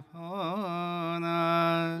upon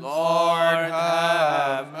us. Lord,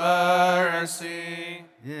 have mercy.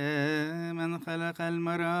 يا من خلق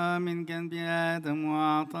المرأة من جنب آدم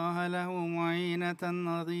وأعطاها له معينة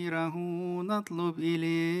نظيره، نطلب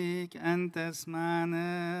إليك أن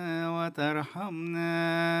تسمعنا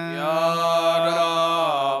وترحمنا. يا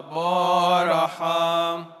رب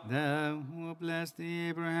ارحم. Thou who blessed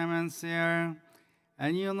Abraham and Sarah,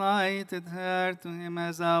 and united her to him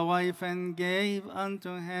as a wife, and gave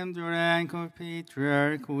unto him the rank of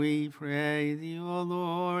patriarch, we pray thee, O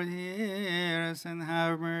Lord, hear us and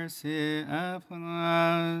have mercy upon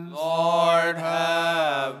us. Lord,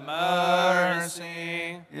 have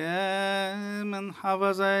mercy. يا من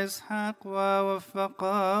حفظ إسحاق ووفق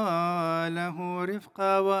له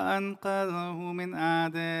رفقا وأنقذه من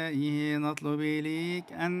أعدائه، نطلب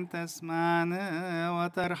إليك أن تسمعنا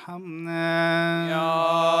وترحمنا. يا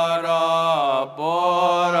رب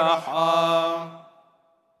ارحم.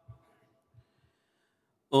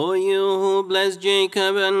 O you who blessed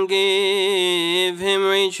Jacob and gave him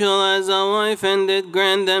Rachel as a wife, and did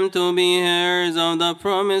grant them to be heirs of the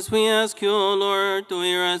promise, we ask you, O Lord, to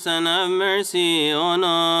hear us and have mercy on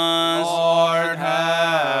us. Lord,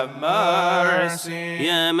 have mercy.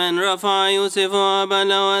 يا من رفع يوسف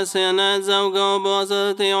وأبل وسنات زوجه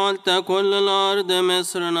بواسطة علت كل الأرض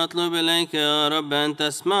مصر، نطلب إليك يا رب أن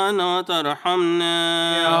تسمعنا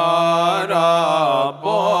وترحمنا. يا رب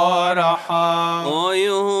ارحم. O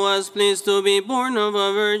you who was pleased to be born of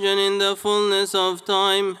a virgin in the fullness of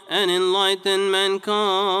time and enlighten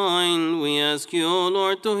mankind, we ask you, O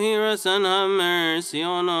Lord, to hear us and have mercy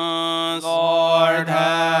on us. Lord,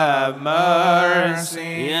 have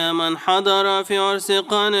mercy. يا من حضر في عرس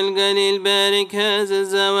قانا الجليل، بارك هذا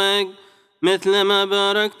الزواج مثل ما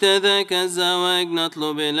باركت ذاك الزواج،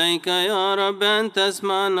 نطلب إليك يا رب أن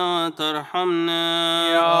تسمعنا وترحمنا.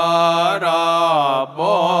 يا رب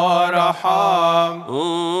ارحم.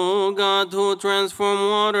 O God, who transformed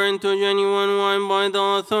water into genuine wine by the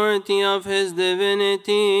authority of his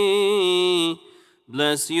divinity,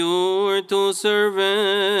 bless your two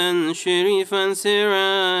servants, Sherif and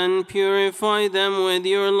Sara, and purify them with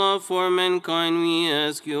your love for mankind. We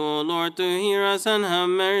ask you, O Lord, to hear us and have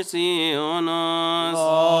mercy on us.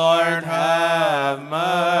 Lord, have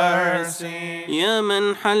mercy. يا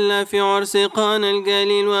من حل في عرس قانا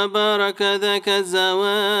الجليل وبارك ذاك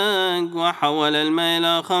الزواج، وحول الماء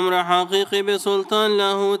إلى خمر حقيقي بسلطان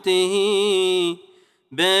لاهوته،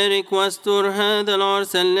 بارك واستر هذا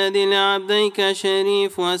العرس الذي لعبديك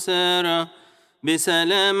شريف وسارة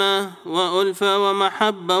بسلامة وألفة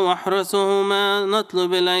ومحبة، واحرسهما،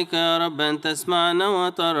 نطلب إليك يا رب أن تسمعنا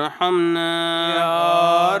وترحمنا.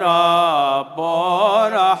 يا رب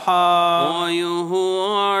ارحم. O you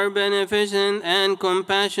who are beneficent and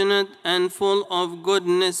compassionate and full of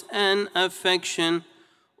goodness and affection,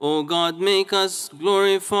 O God, make us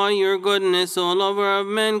glorify your goodness, O lover of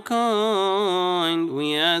mankind.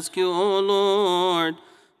 We ask you, O Lord,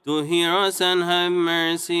 to hear us and have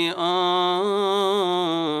mercy on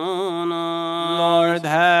us. Lord,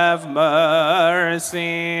 have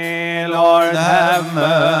mercy. Lord, have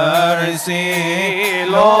mercy.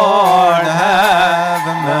 Lord, have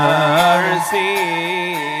mercy.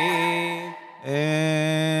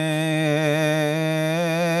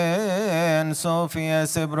 En Sofia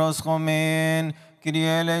Sebros Chomin, Kyrie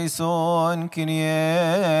eleison, Kyrie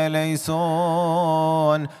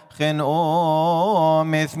eleison, Chen o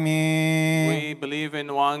mithmi. We believe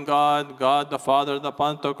in one God, God the Father, the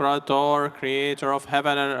Pantocrator, creator of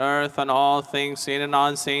heaven and earth and all things seen and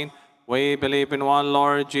unseen. We believe in one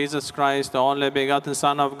Lord, Jesus Christ, the only begotten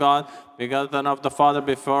Son of God, begotten of the Father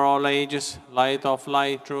before all ages, light of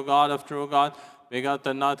light, true God of true God,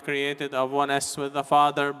 begotten, not created, of one essence with the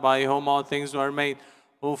Father, by whom all things were made,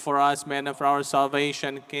 who for us, men and for our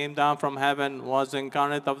salvation, came down from heaven, was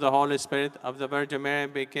incarnate of the Holy Spirit, of the Virgin Mary,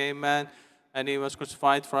 became man, and he was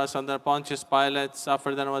crucified for us under Pontius Pilate,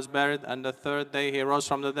 suffered and was buried, and the third day he rose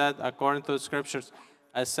from the dead, according to the Scriptures.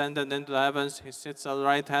 ascended into the heavens. He sits at the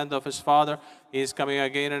right hand of his Father. He is coming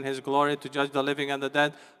again in his glory to judge the living and the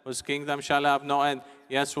dead, whose kingdom shall have no end.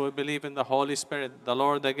 Yes, we believe in the Holy Spirit, the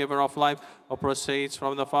Lord, the giver of life, who proceeds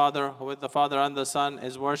from the Father, who with the Father and the Son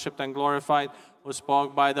is worshipped and glorified, who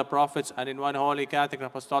spoke by the prophets, and in one holy Catholic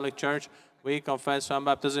Apostolic Church we confess one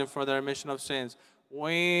baptism for the remission of sins.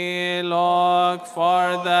 We look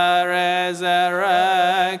for the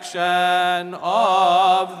resurrection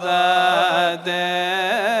of the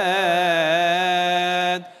dead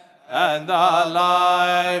and the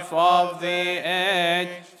life of the age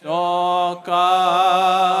to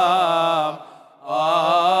come.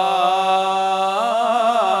 Amen.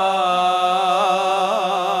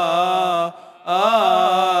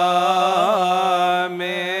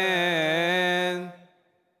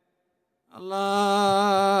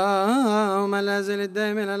 اللهم لا زل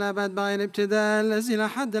الدائم إلى الأبد بغير ابتداء، الذي لا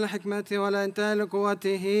حد لحكمته ولا انتهى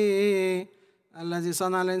لقوته، الذي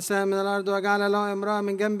صنع الإنسان من الأرض وجعل له امرأة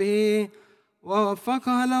من جنبه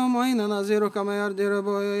ووفقها له معين نظيره كما يرضي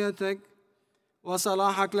ربويتك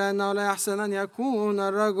وصلاحك، لأنه لا يحسن أن يكون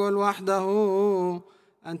الرجل وحده.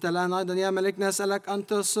 أنت الآن أيضا يا ملكنا نسألك أن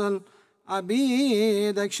تصل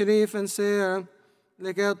عبيدك شريف سير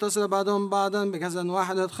لكي يتصل بعضهم بعضا بجسد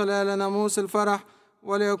واحد يدخل إلى ناموس الفرح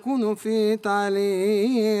وليكونوا في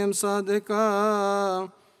تعليم صادقة.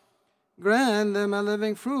 Grant them a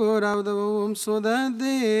living fruit out of the womb, so that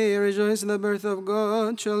they rejoice in the birth of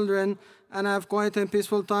God children and have quiet and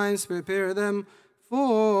peaceful times. Prepare them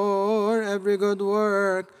for every good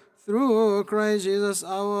work through Christ Jesus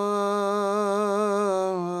our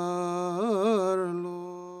Lord.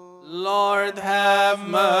 Lord have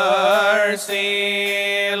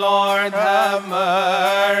mercy, Lord have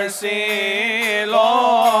mercy,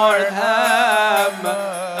 Lord have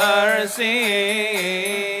mercy.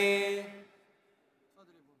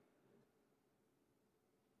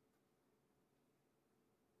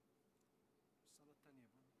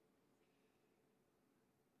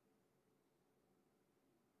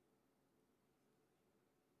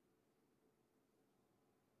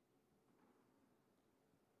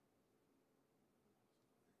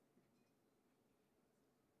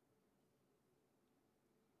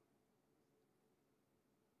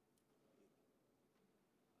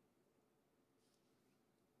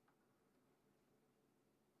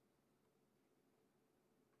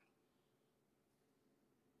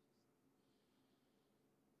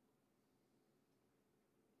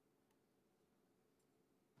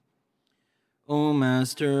 O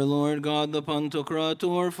Master, Lord God, the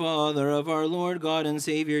Pantocrator, Father of our Lord God and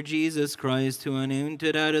Savior Jesus Christ, who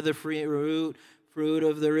anointed out of the fruit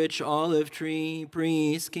of the rich olive tree,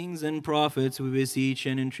 priests, kings, and prophets, we beseech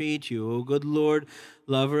and entreat you, O good Lord,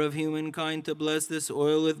 lover of humankind, to bless this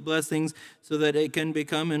oil with blessings, so that it can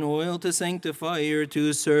become an oil to sanctify your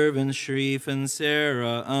two servants, Sherif and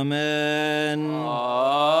Sara. Amen.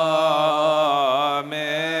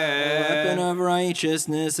 Amen. Weapon of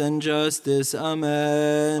righteousness and justice.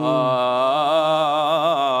 Amen.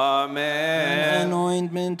 Amen. An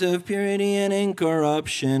ointment of purity and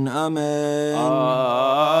incorruption. Amen.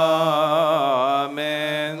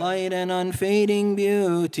 Amen. Light and unfading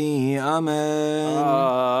beauty. Amen.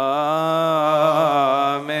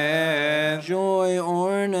 Amen. Joy,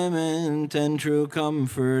 ornament, and true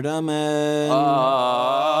comfort. Amen.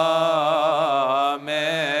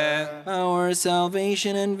 Amen. Power,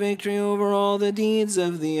 salvation, and victory over all the deeds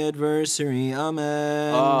of the adversary.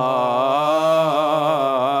 Amen.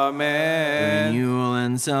 Amen. Renewal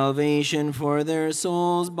and salvation for their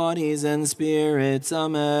souls, bodies, and spirits.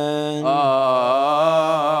 Amen.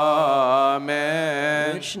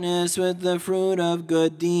 Amen. Richness with the fruit of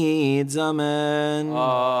good deeds. Amen.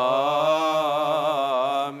 Amen.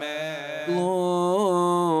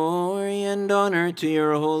 Glory and honor to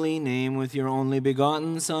your holy name, with your only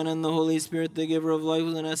begotten Son and the Holy Spirit, the giver of life,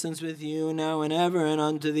 in essence with you, now and ever, and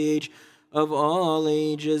unto the age of all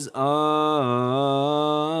ages. Amen.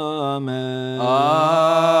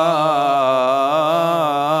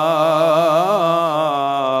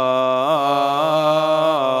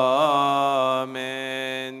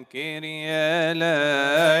 Amen. Kyrie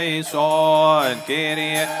eleison,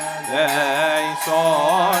 Kyrie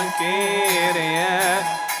eleison, Kyrie eleison.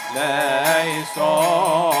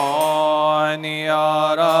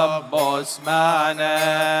 يا رب اسمعنا،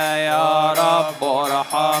 يا رب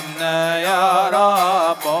ارحمنا، يا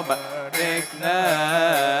رب باركنا.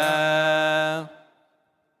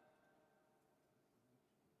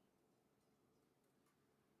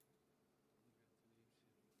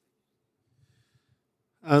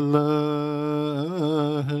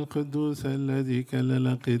 الله القدوس الذي كلل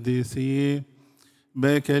القديسين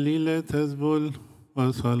بكليلة تزبل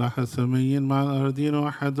وصالح السميين مع الأرضين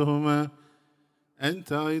وحدهما.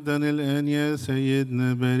 أنت أيضا الآن يا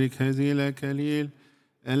سيدنا بارك هذه الأكاليل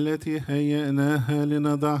التي هيأناها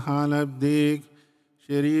لنضعها على عبدك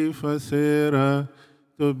Sherif and Sara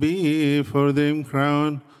to be for them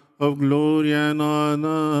crown of glory and honor.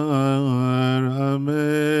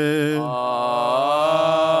 Amen.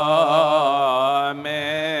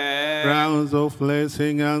 Amen. Crowns of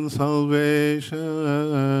blessing and salvation.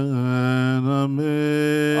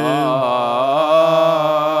 Amen.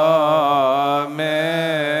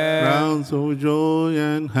 Amen. Crowns of joy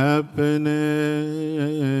and happiness.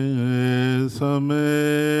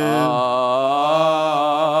 Amen. Amen.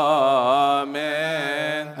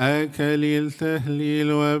 أكليل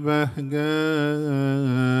تهليل وبهجة.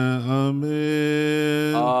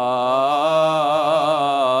 آمين.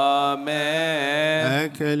 آمين.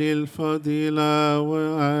 أكليل فضيلة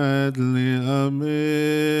وعدل.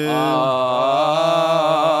 آمين.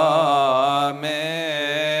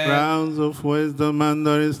 Amen. Crowns of wisdom and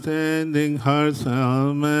understanding hearts.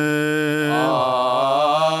 Amen. Amen.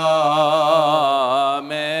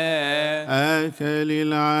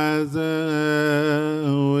 أكليل عزاوي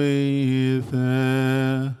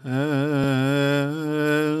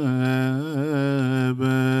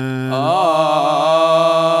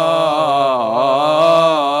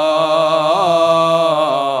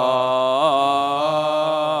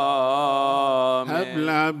هب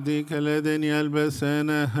لعبدك الذين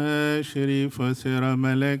يلبسانها شريف وسيرة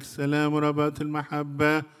ملك سلام رباط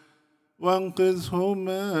المحبة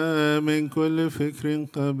وانقذهما من كل فكر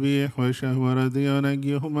قبيح وشهوة رديئة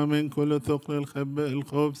ونجيهما من كل ثقل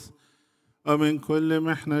الخبث ومن كل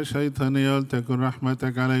محنة شيطانية ولتكن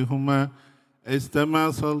رحمتك عليهما.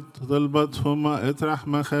 استمع طلبتهما اطرح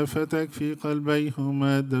مخافتك في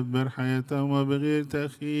قلبيهما دبر حياتهما بغير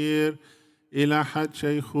تأخير إلى حد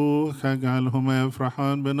شيخوخ اجعلهما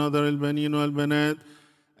يفرحان بنظر البنين والبنات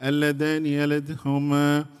اللذان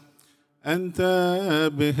يلدهما. أنت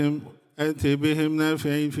أتي بهم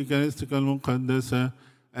نافعين في كنيستك المقدسة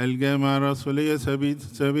الجامعة الرسولية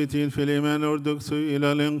ثابتين في الإيمان الأرثوذكسي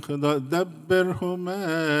إلى الانقضاء.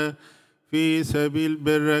 دبرهما في سبيل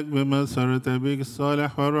برك بمسرة أبيك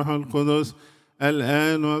الصالح والروح القدس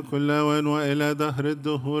الآن وكل أوان وإلى دهر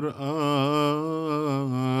الدهور.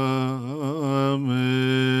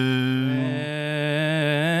 آمين.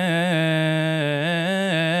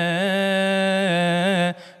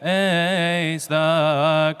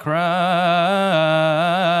 The crowns,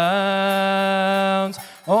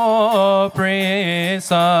 O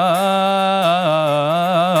praise of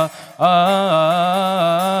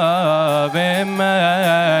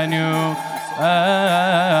Emmanuel,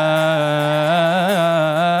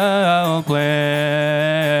 praise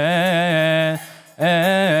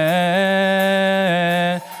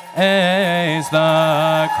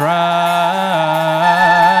the crowns,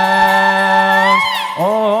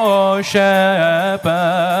 O shepherd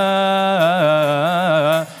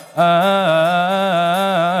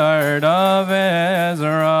of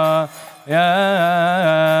Israel,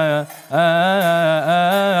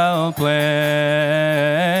 praise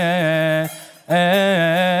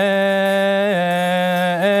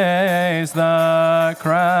the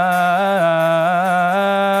crowns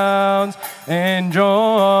in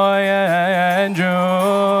joy and jubilation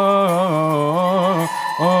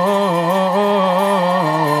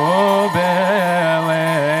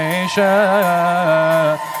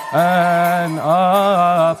and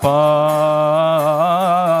upon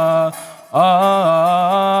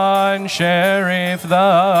Sherif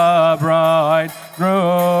the bridegroom,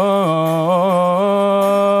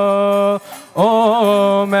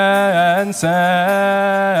 O man Sarah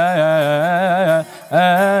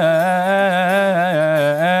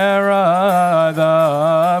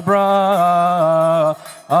the bride.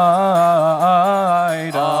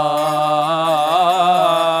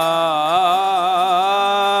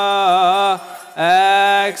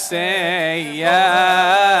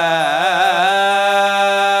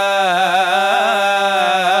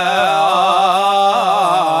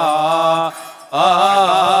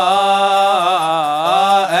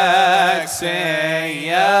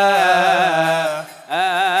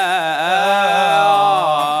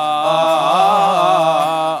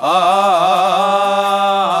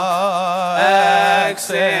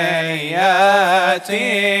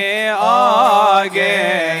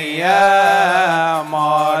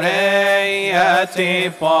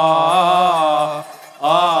 Pa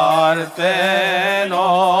Arthenosa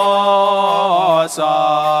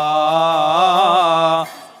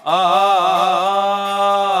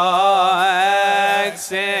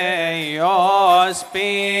Exeos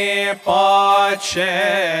Pipacele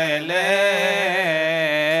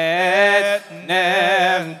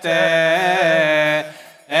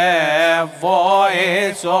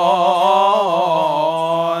voices.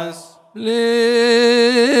 Bless,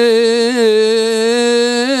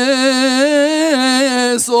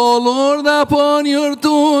 O Lord, upon your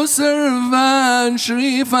two servants,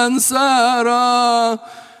 Sherif and Sara,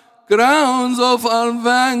 crowns of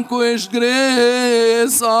unvanquished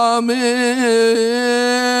grace. Amen.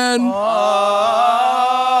 Amen.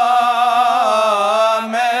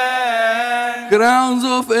 Crowns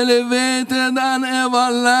of elevated and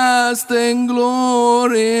everlasting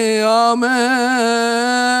glory. Amen.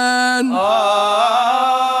 Amen.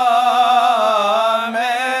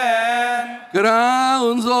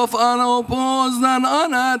 Crowns of unopposed and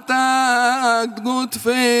unattacked good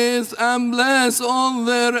faith, and bless all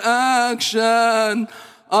their action.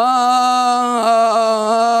 Amen.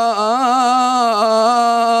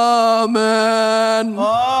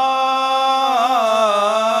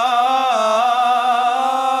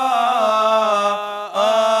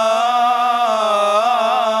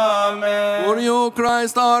 For you,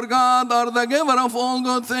 Christ our God, are the giver of all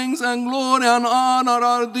good things, and glory and honor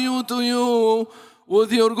are due to you,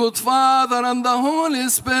 with your good Father and the Holy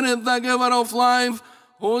Spirit, the giver of life,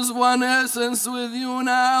 whose one essence with you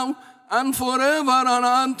now and forever and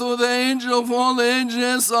unto the age of all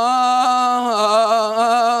ages. Amen.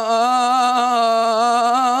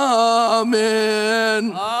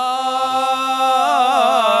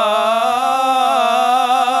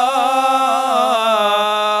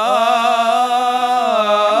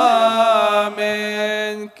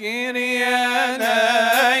 Amen. Kyrie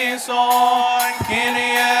eleison,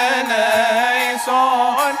 Kyrie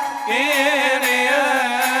eleison, Kyrie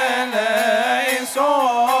eleison.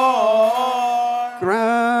 Crown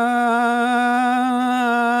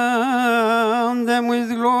them with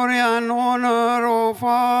glory and honor, O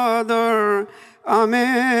Father.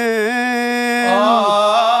 Amen.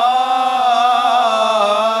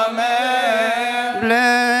 Amen.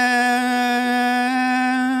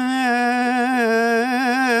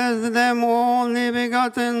 Bless them, only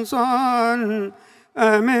begotten Son.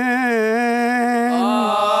 Amen.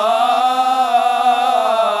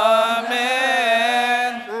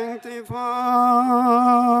 Amen. Sanctify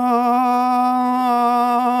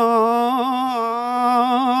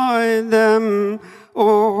them,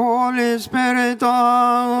 O Holy Spirit. Amen.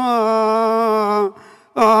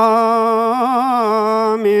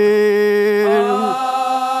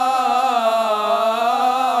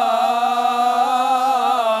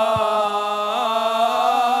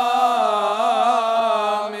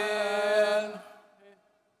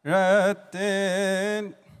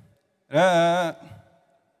 رتل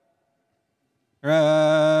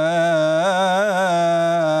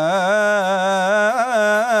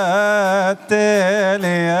رتل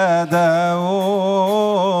يا داود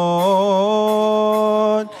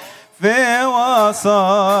في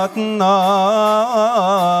وسطنا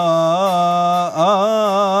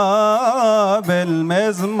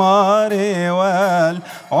بالمزمار والعود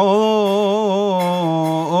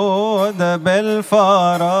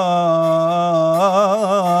بالفرح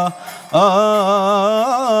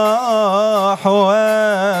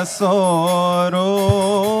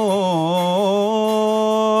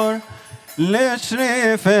والسرور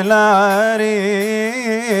لشريف العريس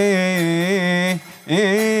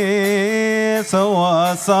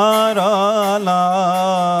وسارة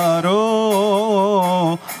العروس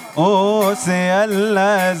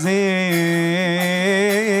الذي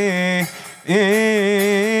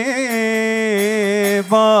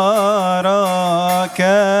بارك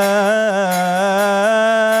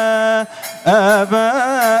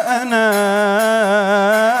أبانا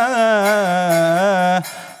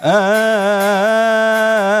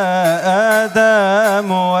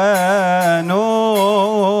آدم ونوح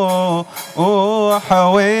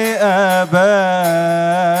وأبانا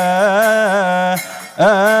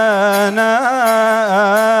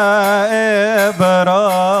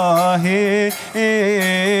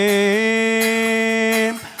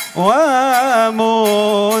إبراهيم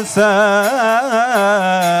وموسى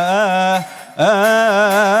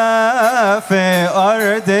في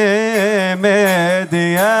أرض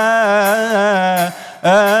مديان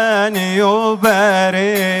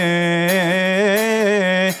يبارك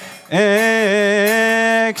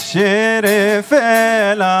شرف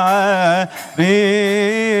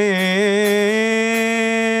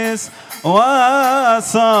العريس وسارة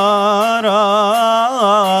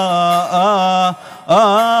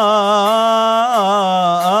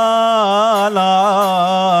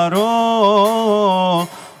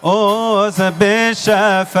العروس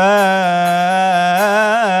بشفاعة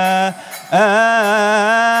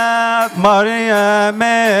مريم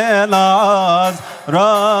العذراء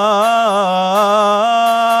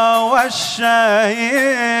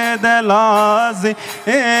والشهيد العظيم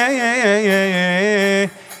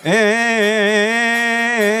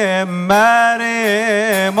مريمور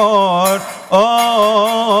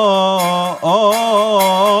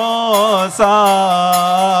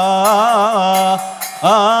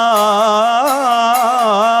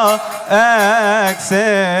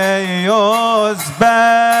أكسيوس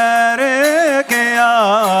بارك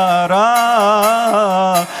يا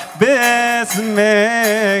رب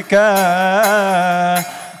باسمك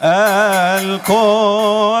القدوس.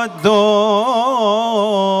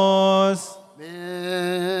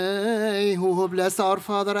 May who bless our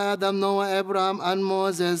father Adam, Noah, Abraham, and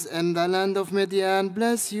Moses in the land of Midian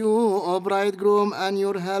bless you, O bridegroom, and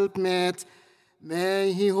your helpmate.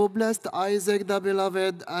 May he who blessed Isaac the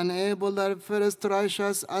beloved, and Abel the first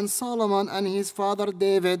righteous, and Solomon and his father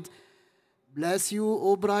David bless you,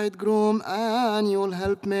 O bridegroom, and your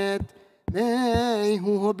helpmate. May he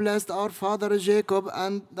who blessed our father Jacob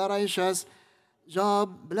and the righteous Job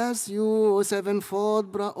bless you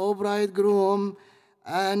sevenfold, O bridegroom,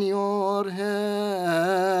 and your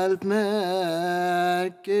helpmate.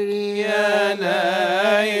 Kyrie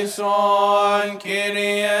eleison,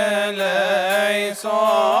 Kyrie eleison,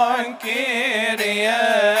 Kyrie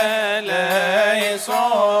eleison.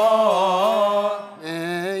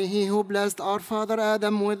 May he who blessed our father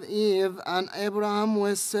Adam with Eve, and Abraham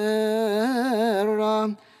with Sarah,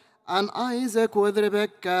 and Isaac with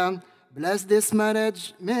Rebekah bless this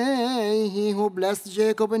marriage. May he who blessed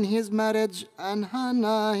Jacob in his marriage, and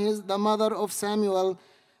Hannah, the mother of Samuel,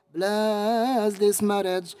 bless this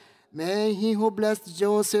marriage. May he who blessed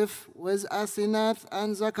Joseph with Asenath,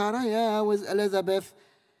 and Zachariah with Elizabeth,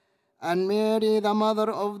 and Mary, the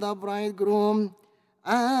mother of the bridegroom,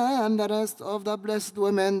 and the rest of the blessed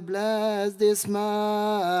women, bless this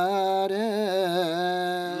marriage.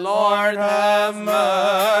 Lord have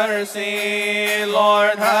mercy,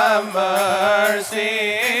 Lord have mercy,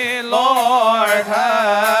 Lord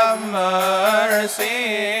have mercy.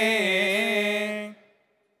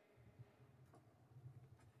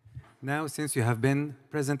 Now, since you have been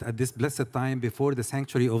present at this blessed time before the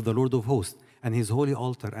sanctuary of the Lord of hosts and his holy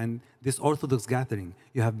altar and this Orthodox gathering,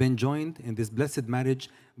 you have been joined in this blessed marriage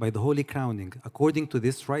by the holy crowning, according to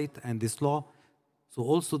this rite and this law. So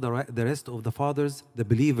also the rest of the fathers, the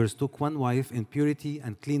believers, took one wife in purity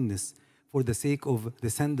and cleanness for the sake of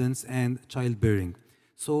descendants and childbearing.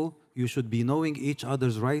 So you should be knowing each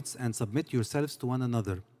other's rights and submit yourselves to one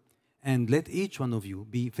another. And let each one of you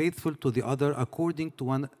be faithful to the other according to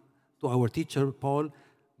our teacher Paul,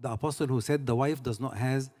 the apostle, who said the wife does not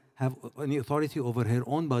have any authority over her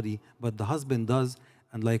own body, but the husband does.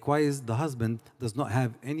 And likewise, the husband does not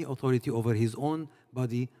have any authority over his own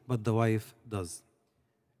body, but the wife does.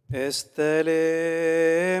 استلم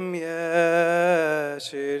يا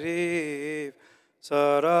شريف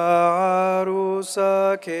سارة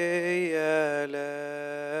عروسك يا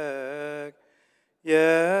لك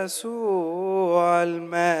يسوع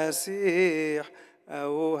المسيح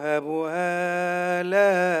أوهبها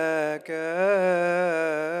لك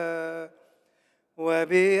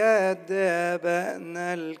وبيد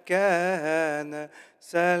آبائنا الكهنة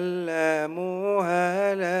سلموها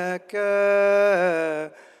لك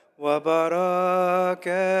وبركاكما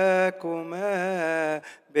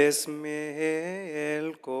باسمه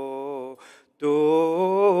القدوس.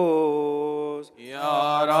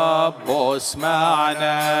 يا رب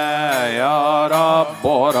اسمعنا، يا رب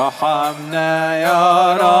ارحمنا،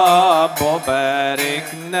 يا رب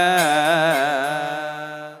باركنا.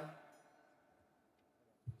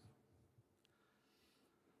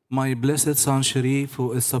 My blessed son Sherif,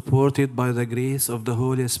 who is supported by the grace of the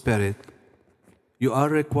Holy Spirit, you are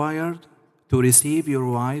required to receive your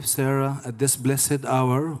wife Sara at this blessed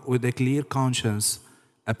hour with a clear conscience,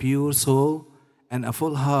 a pure soul, and a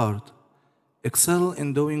full heart. Excel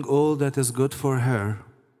in doing all that is good for her.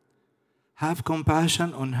 Have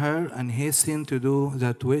compassion on her and hasten to do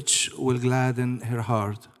that which will gladden her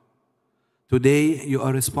heart. Today you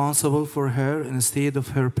are responsible for her instead of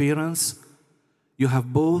her parents. You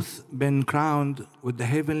have both been crowned with the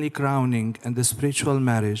heavenly crowning and the spiritual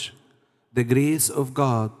marriage. The grace of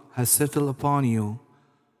God has settled upon you.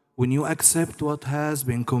 When you accept what has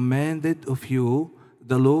been commanded of you,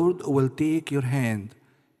 the Lord will take your hand,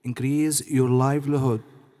 increase your livelihood,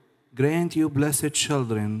 grant you blessed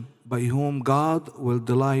children, by whom God will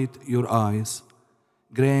delight your eyes,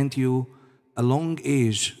 grant you a long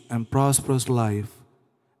age and prosperous life,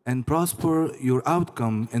 and prosper your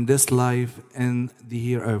outcome in this life and the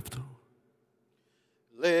hereafter.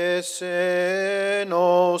 Listen,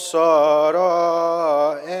 O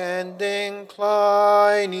Sara, and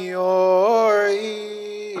incline your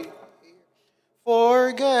ear.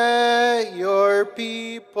 Forget your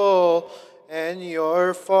people and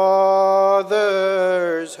your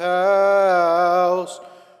father's house,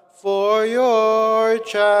 for your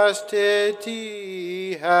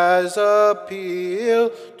chastity has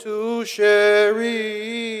appealed to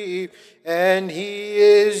Sherif, and he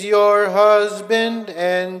is your husband,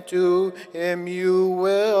 and to him you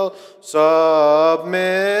will submit.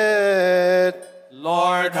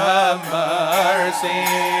 Lord have mercy,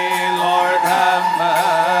 Lord have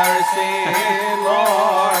mercy,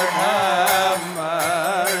 Lord have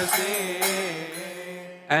mercy.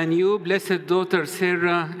 And you, blessed daughter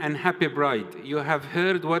Sarah and happy bride, you have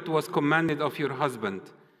heard what was commanded of your husband.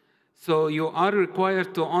 So you are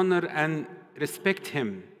required to honor and respect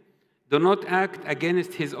him. Do not act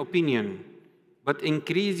against his opinion, but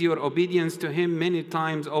increase your obedience to him many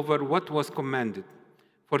times over what was commanded.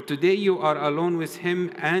 For today you are alone with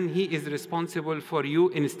him, and he is responsible for you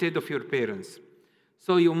instead of your parents.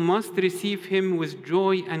 So you must receive him with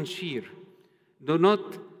joy and cheer. Do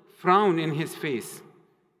not frown in his face.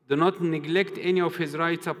 Do not neglect any of his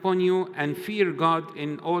rights upon you, and fear God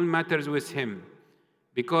in all matters with him,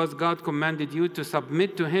 because God commanded you to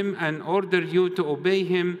submit to him and ordered you to obey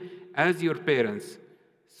him as your parents.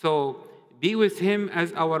 So be with him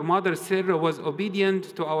as our mother Sarah was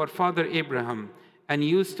obedient to our father Abraham and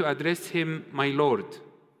used to address him, my Lord.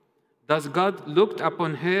 Thus God looked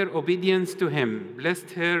upon her obedience to him,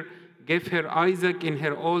 blessed her, gave her Isaac in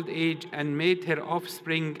her old age, and made her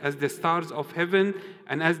offspring as the stars of heaven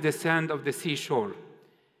and as the sand of the seashore.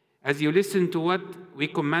 As you listen to what we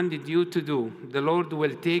commanded you to do, the Lord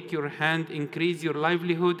will take your hand, increase your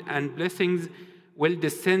livelihood, and blessings will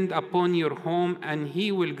descend upon your home, and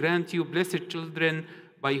he will grant you blessed children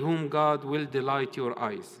by whom God will delight your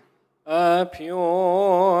eyes. A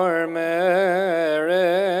pure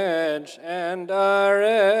marriage and a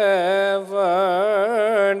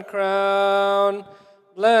reverend crown.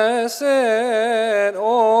 Blessed,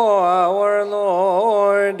 O our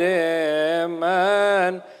Lord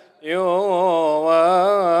Emmanuel,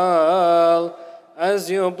 as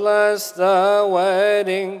you bless the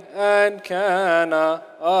wedding at Cana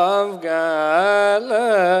of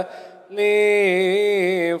Galilee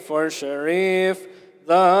for Sherif,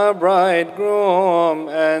 the bridegroom,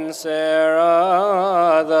 and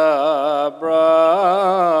Sarah, the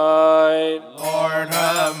bride. Lord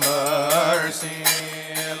have mercy,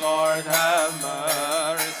 Lord have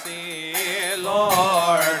mercy,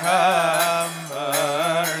 Lord have mercy.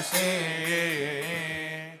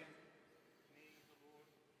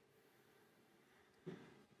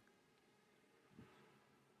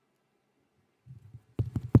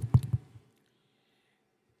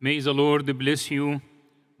 May the Lord bless you,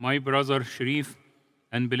 my brother Sherif,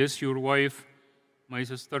 and bless your wife, my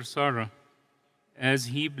sister Sara, as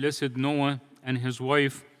he blessed Noah and his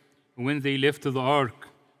wife when they left the ark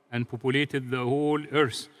and populated the whole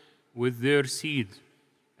earth with their seed,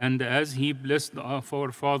 and as he blessed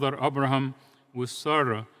our father Abraham with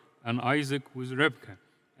Sarah, and Isaac with Rebekah,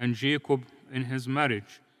 and Jacob in his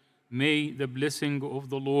marriage. May the blessing of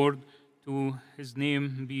the Lord to his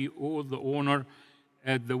name be all the honor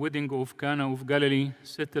at the wedding of Cana of Galilee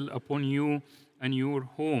settle upon you and your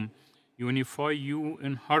home, unify you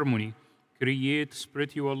in harmony, create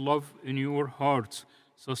spiritual love in your hearts,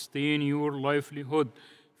 sustain your livelihood,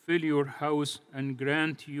 fill your house, and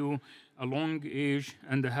grant you a long age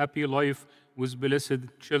and a happy life with blessed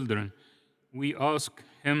children. We ask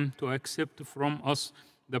him to accept from us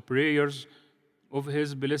the prayers of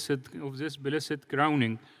this blessed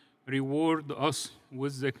crowning, reward us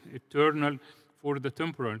with the eternal for the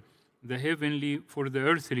temporal, the heavenly for the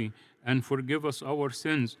earthly, and forgive us our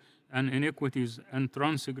sins and iniquities and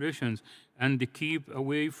transgressions, and keep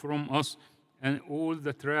away from us and all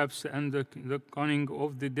the traps and the cunning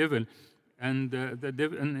of the devil and the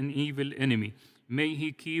devil and an evil enemy. May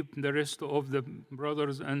he keep the rest of the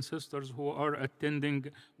brothers and sisters who are attending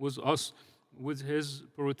with us with his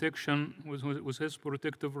protection, with his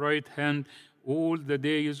protective right hand all the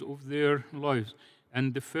days of their lives,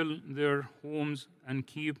 and fill their homes and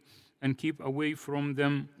keep away from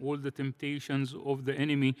them all the temptations of the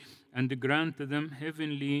enemy, and grant them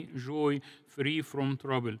heavenly joy free from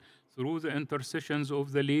trouble. Through the intercessions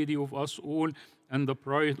of the Lady of us all and the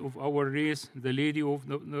pride of our race, the Lady of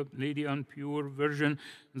the Lady and pure Virgin,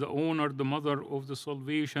 the honored Mother of the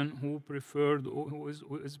salvation, who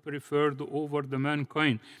is preferred over the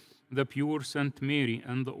mankind, the pure Saint Mary,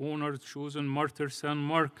 and the honored chosen martyr Saint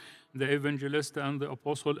Mark, the evangelist and the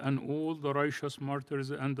apostle, and all the righteous martyrs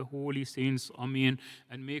and the holy saints. Amen.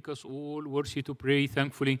 And make us all worthy to pray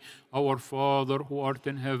thankfully, Our Father who art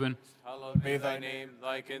in heaven. Hallowed be thy name,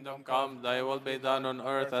 thy kingdom come, thy will be done on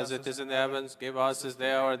earth as it is in the heavens. Give us this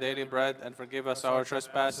day our daily bread, and forgive us our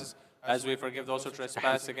trespasses, as we forgive those who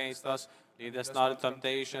trespass against us. Lead us not into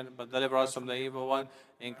temptation, but deliver us from the evil one.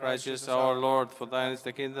 In Christ Jesus our Lord, for thine is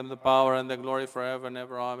the kingdom, the power, and the glory forever and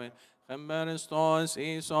ever. Amen. Christos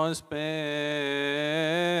Isos pensioin.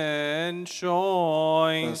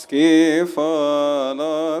 Skifalas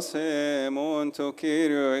emonto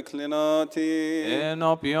Kyrio eklinati.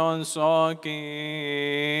 Enopion so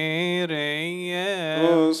Kyrie.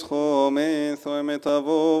 Pros chomen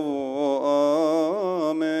metavovo.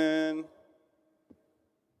 Amen.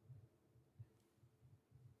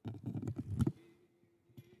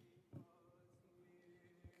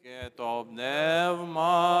 Top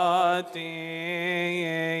pneumati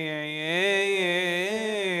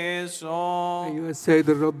أيها السيد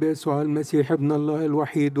الرب يسوع المسيح ابن الله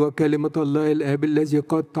الوحيد وكلمة الله الآب الذي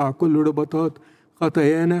قطع كل ربطات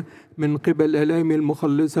خطايانا من قبل آلام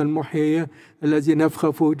المخلصة المحيية، الذي نفخ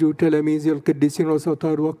في وجوه تلاميذ القديسين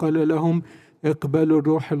وسطار وقال لهم اقبلوا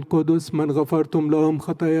الروح القدس، من غفرتم لهم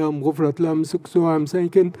خطاياهم غفرت لهم سكسوهم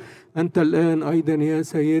سيكنت أنت الآن أيضا يا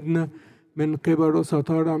سيدنا من قبل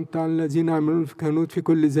وسطار أمتع الذين يعملون في كهنوت في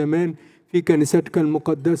كل زمان في كنيستك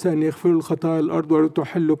المقدسة أن يغفروا الخطايا الأرض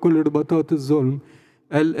وتحل كل رباطات الظلم.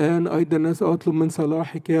 الآن أيضا أطلب من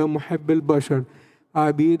صلاحك يا محب البشر،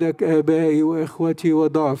 عبيدك آبائي وإخوتي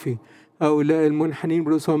وضعفي هؤلاء المنحنين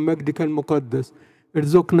برسوم مجدك المقدس،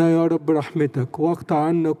 ارزقنا يا رب رحمتك واقطع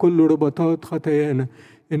عنا كل رباطات خطايانا.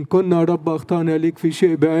 إن كنا يا رب أخطأنا ليك في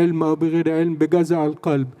شيء بعلم أو بغير علم، بجزع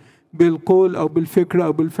القلب، بالقول أو بالفكر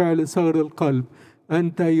أو بالفعل صغر القلب،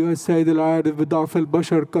 أنت أيها السيد العارف بضعف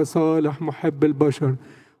البشر كصالح محب البشر،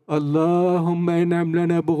 اللهم انعم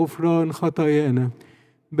لنا بغفران خطايانا،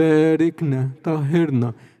 باركنا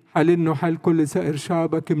طهرنا، حللنا حال كل سائر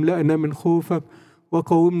شعبك، املأنا من خوفك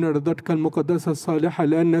وقومنا رضاتك المقدسة الصالحة،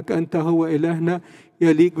 لأنك أنت هو إلهنا،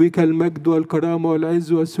 يليق بك المجد والكرامة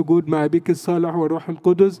والعز والسجود مع بك الصالح والروح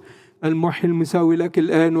القدس المحيي المساوي لك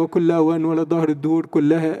الآن وكل أوان ولا ظهر الدهور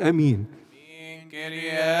كلها آمين.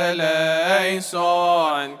 Kyrie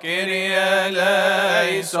eleison, Kyrie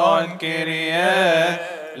eleison, Kyrie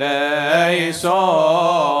eleison.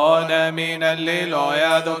 Amin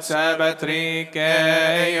alleluia, doxa patrike,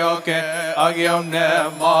 ioke, agium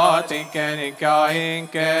pneumatique,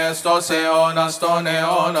 nikainke, stoseonas,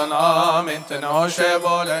 toneonon, amin, tenoshe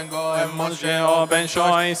volengo, emosgeo,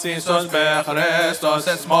 benchois, isos bechrestos,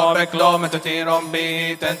 esmo beklomet, tirom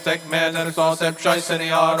bit, entek mederstos, epchoisen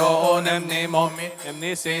yaro, onemni momi,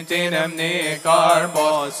 emni sintin, emni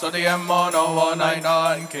carbos, sodium mono,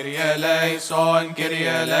 onainan, Kyrie eleison, Kyrie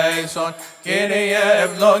eleison, Kyrie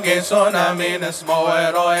evlogison, amin, esmo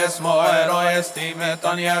ero,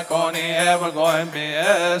 estimeton yakoni, evergoem bi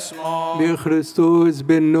esmo. بخريستوس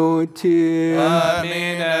بالنوتي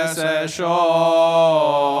Amin es shopi.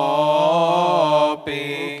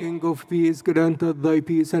 King of peace, grant us thy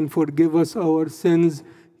peace and forgive us our sins.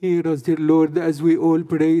 Hear us, dear Lord, as we all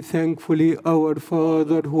pray thankfully, Our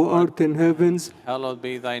Father who art in heavens. Hallowed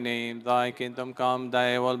be thy name, thy kingdom come,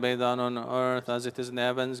 thy will be done on earth as it is in the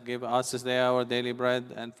heavens. Give us this day our daily bread,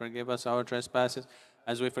 and forgive us our trespasses,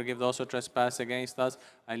 as we forgive those who trespass against us.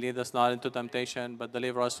 And lead us not into temptation, but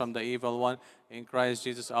deliver us from the evil one. In Christ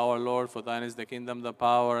Jesus our Lord, for thine is the kingdom, the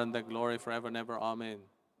power, and the glory forever and ever. Amen.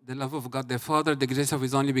 The love of God the Father, the grace of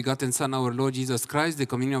His only begotten Son, our Lord Jesus Christ, the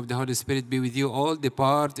communion of the Holy Spirit be with you all.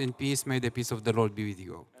 Depart in peace. May the peace of the Lord be with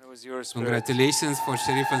you all. And with your spirit. Congratulations for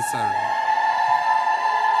Sherif and Sara.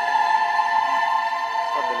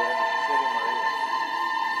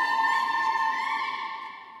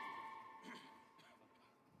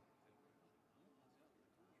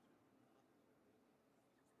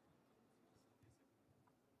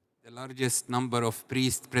 The largest number of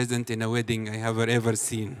priests present in a wedding I have ever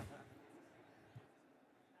seen.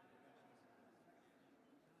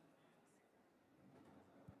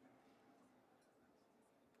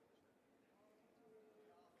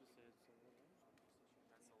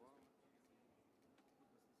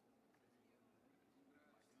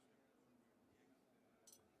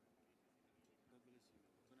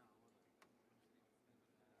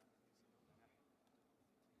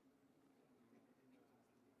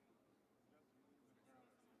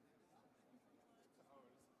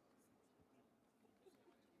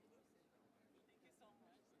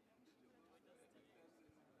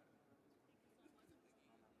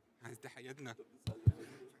 دي حياتنا.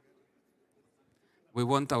 We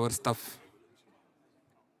want our stuff.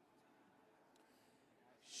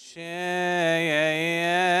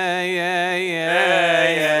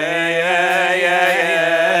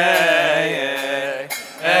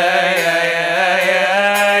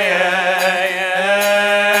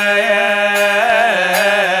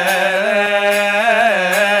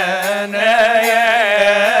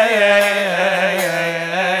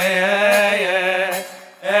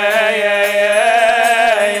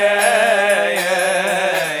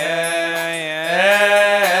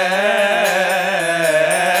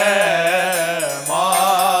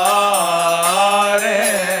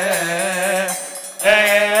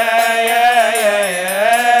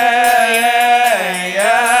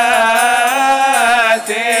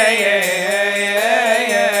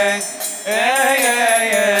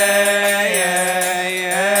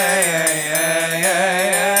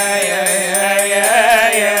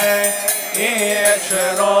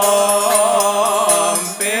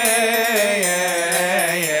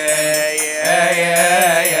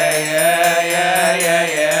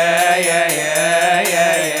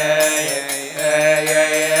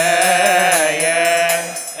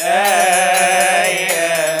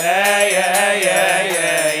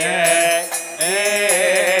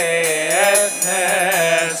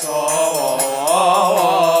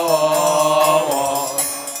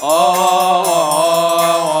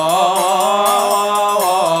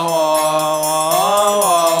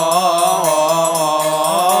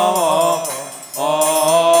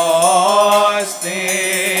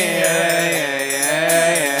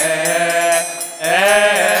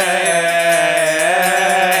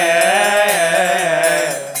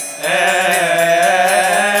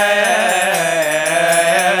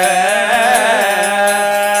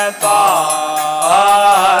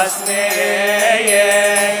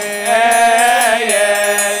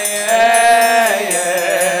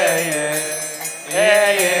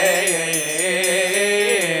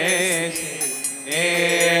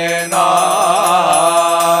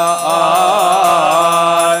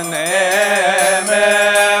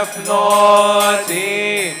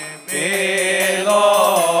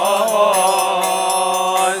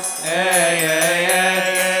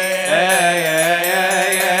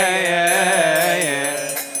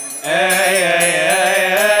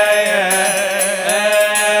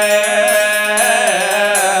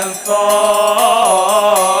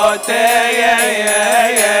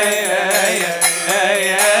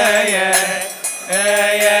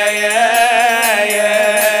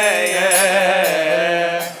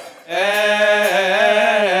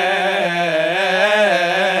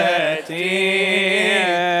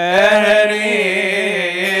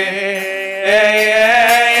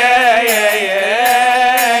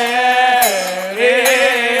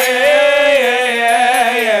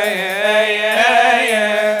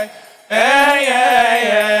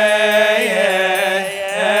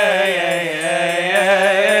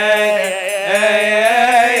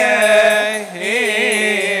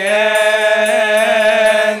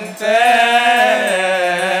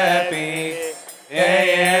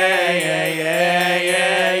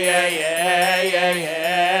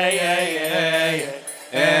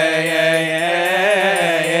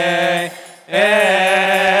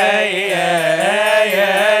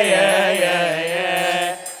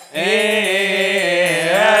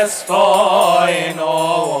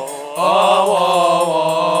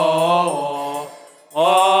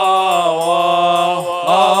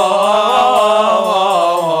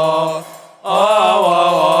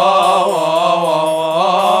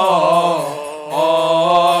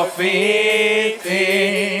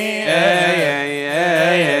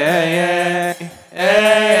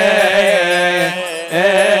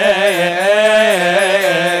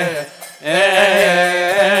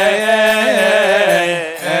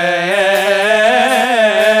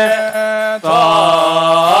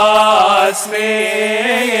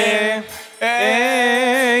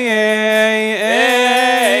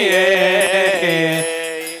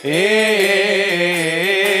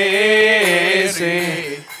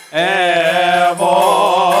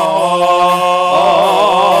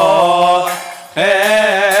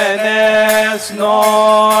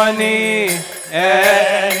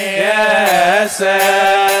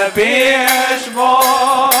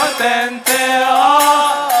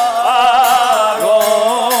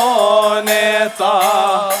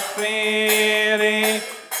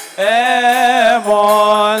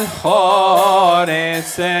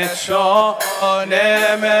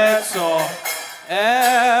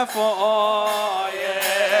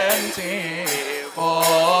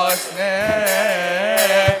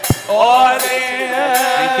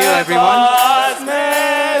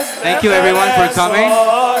 Thank you, everyone, for coming.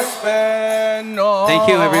 Thank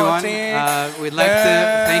you, everyone. We'd like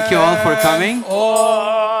to thank you all for coming.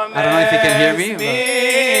 I don't know if you can hear me.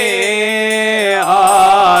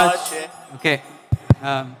 Okay.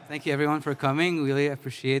 Thank you, everyone, for coming. We really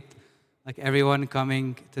appreciate everyone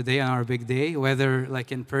coming today on our big day, whether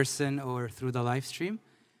in person or through the live stream.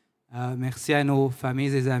 Merci à nos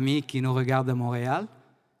familles et amis qui nous regardent de Montréal.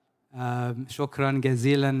 شكرا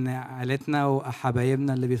جزيلا عائلتنا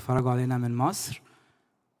وحبايبنا اللي بيتفرجوا علينا من مصر.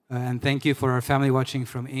 And thank you for our family watching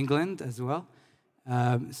from England as well.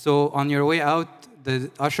 So on your way out,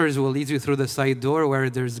 the ushers will lead you through the side door where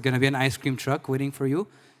there's going to be an ice cream truck waiting for you.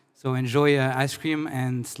 So enjoy ice cream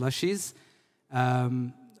and slushies.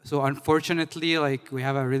 So unfortunately, we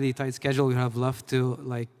have a really tight schedule. We have loved to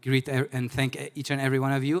greet and thank each and every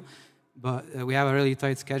one of you, but we have a really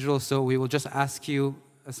tight schedule. So we will just ask you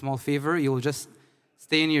a small favor. You will just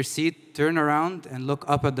stay in your seat, turn around, and look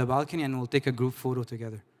up at the balcony, and we'll take a group photo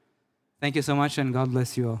together. Thank you so much, and God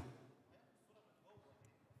bless you all.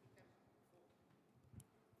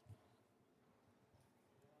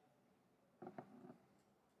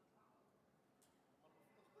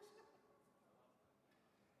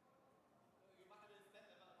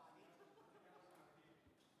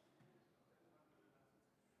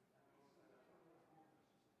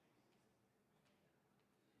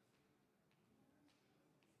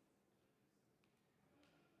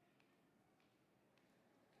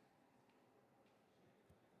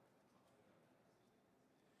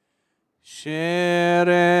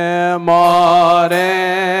 Shere Mareyati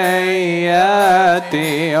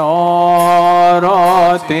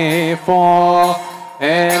Oroti Fo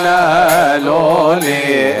Ena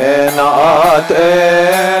Loli Ena At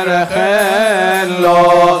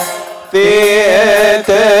Erchello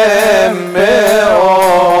Tietem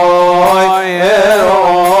Be'oy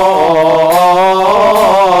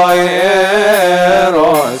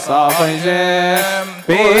Eros Afjem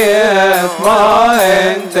Pies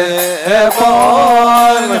Ma'ente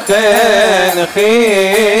Epon Chen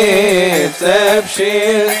Chit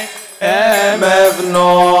Sepshir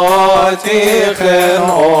Emevnoti Chen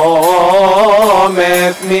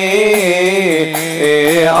Omet Mi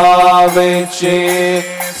Avitchi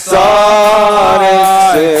Saret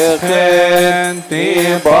Sechen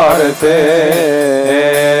Tibarten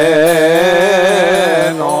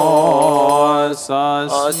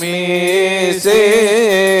Asmisi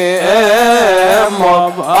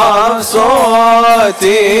Emob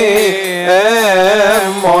Afsoti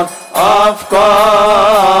Emon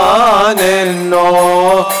Afkan Elno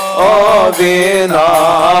Obina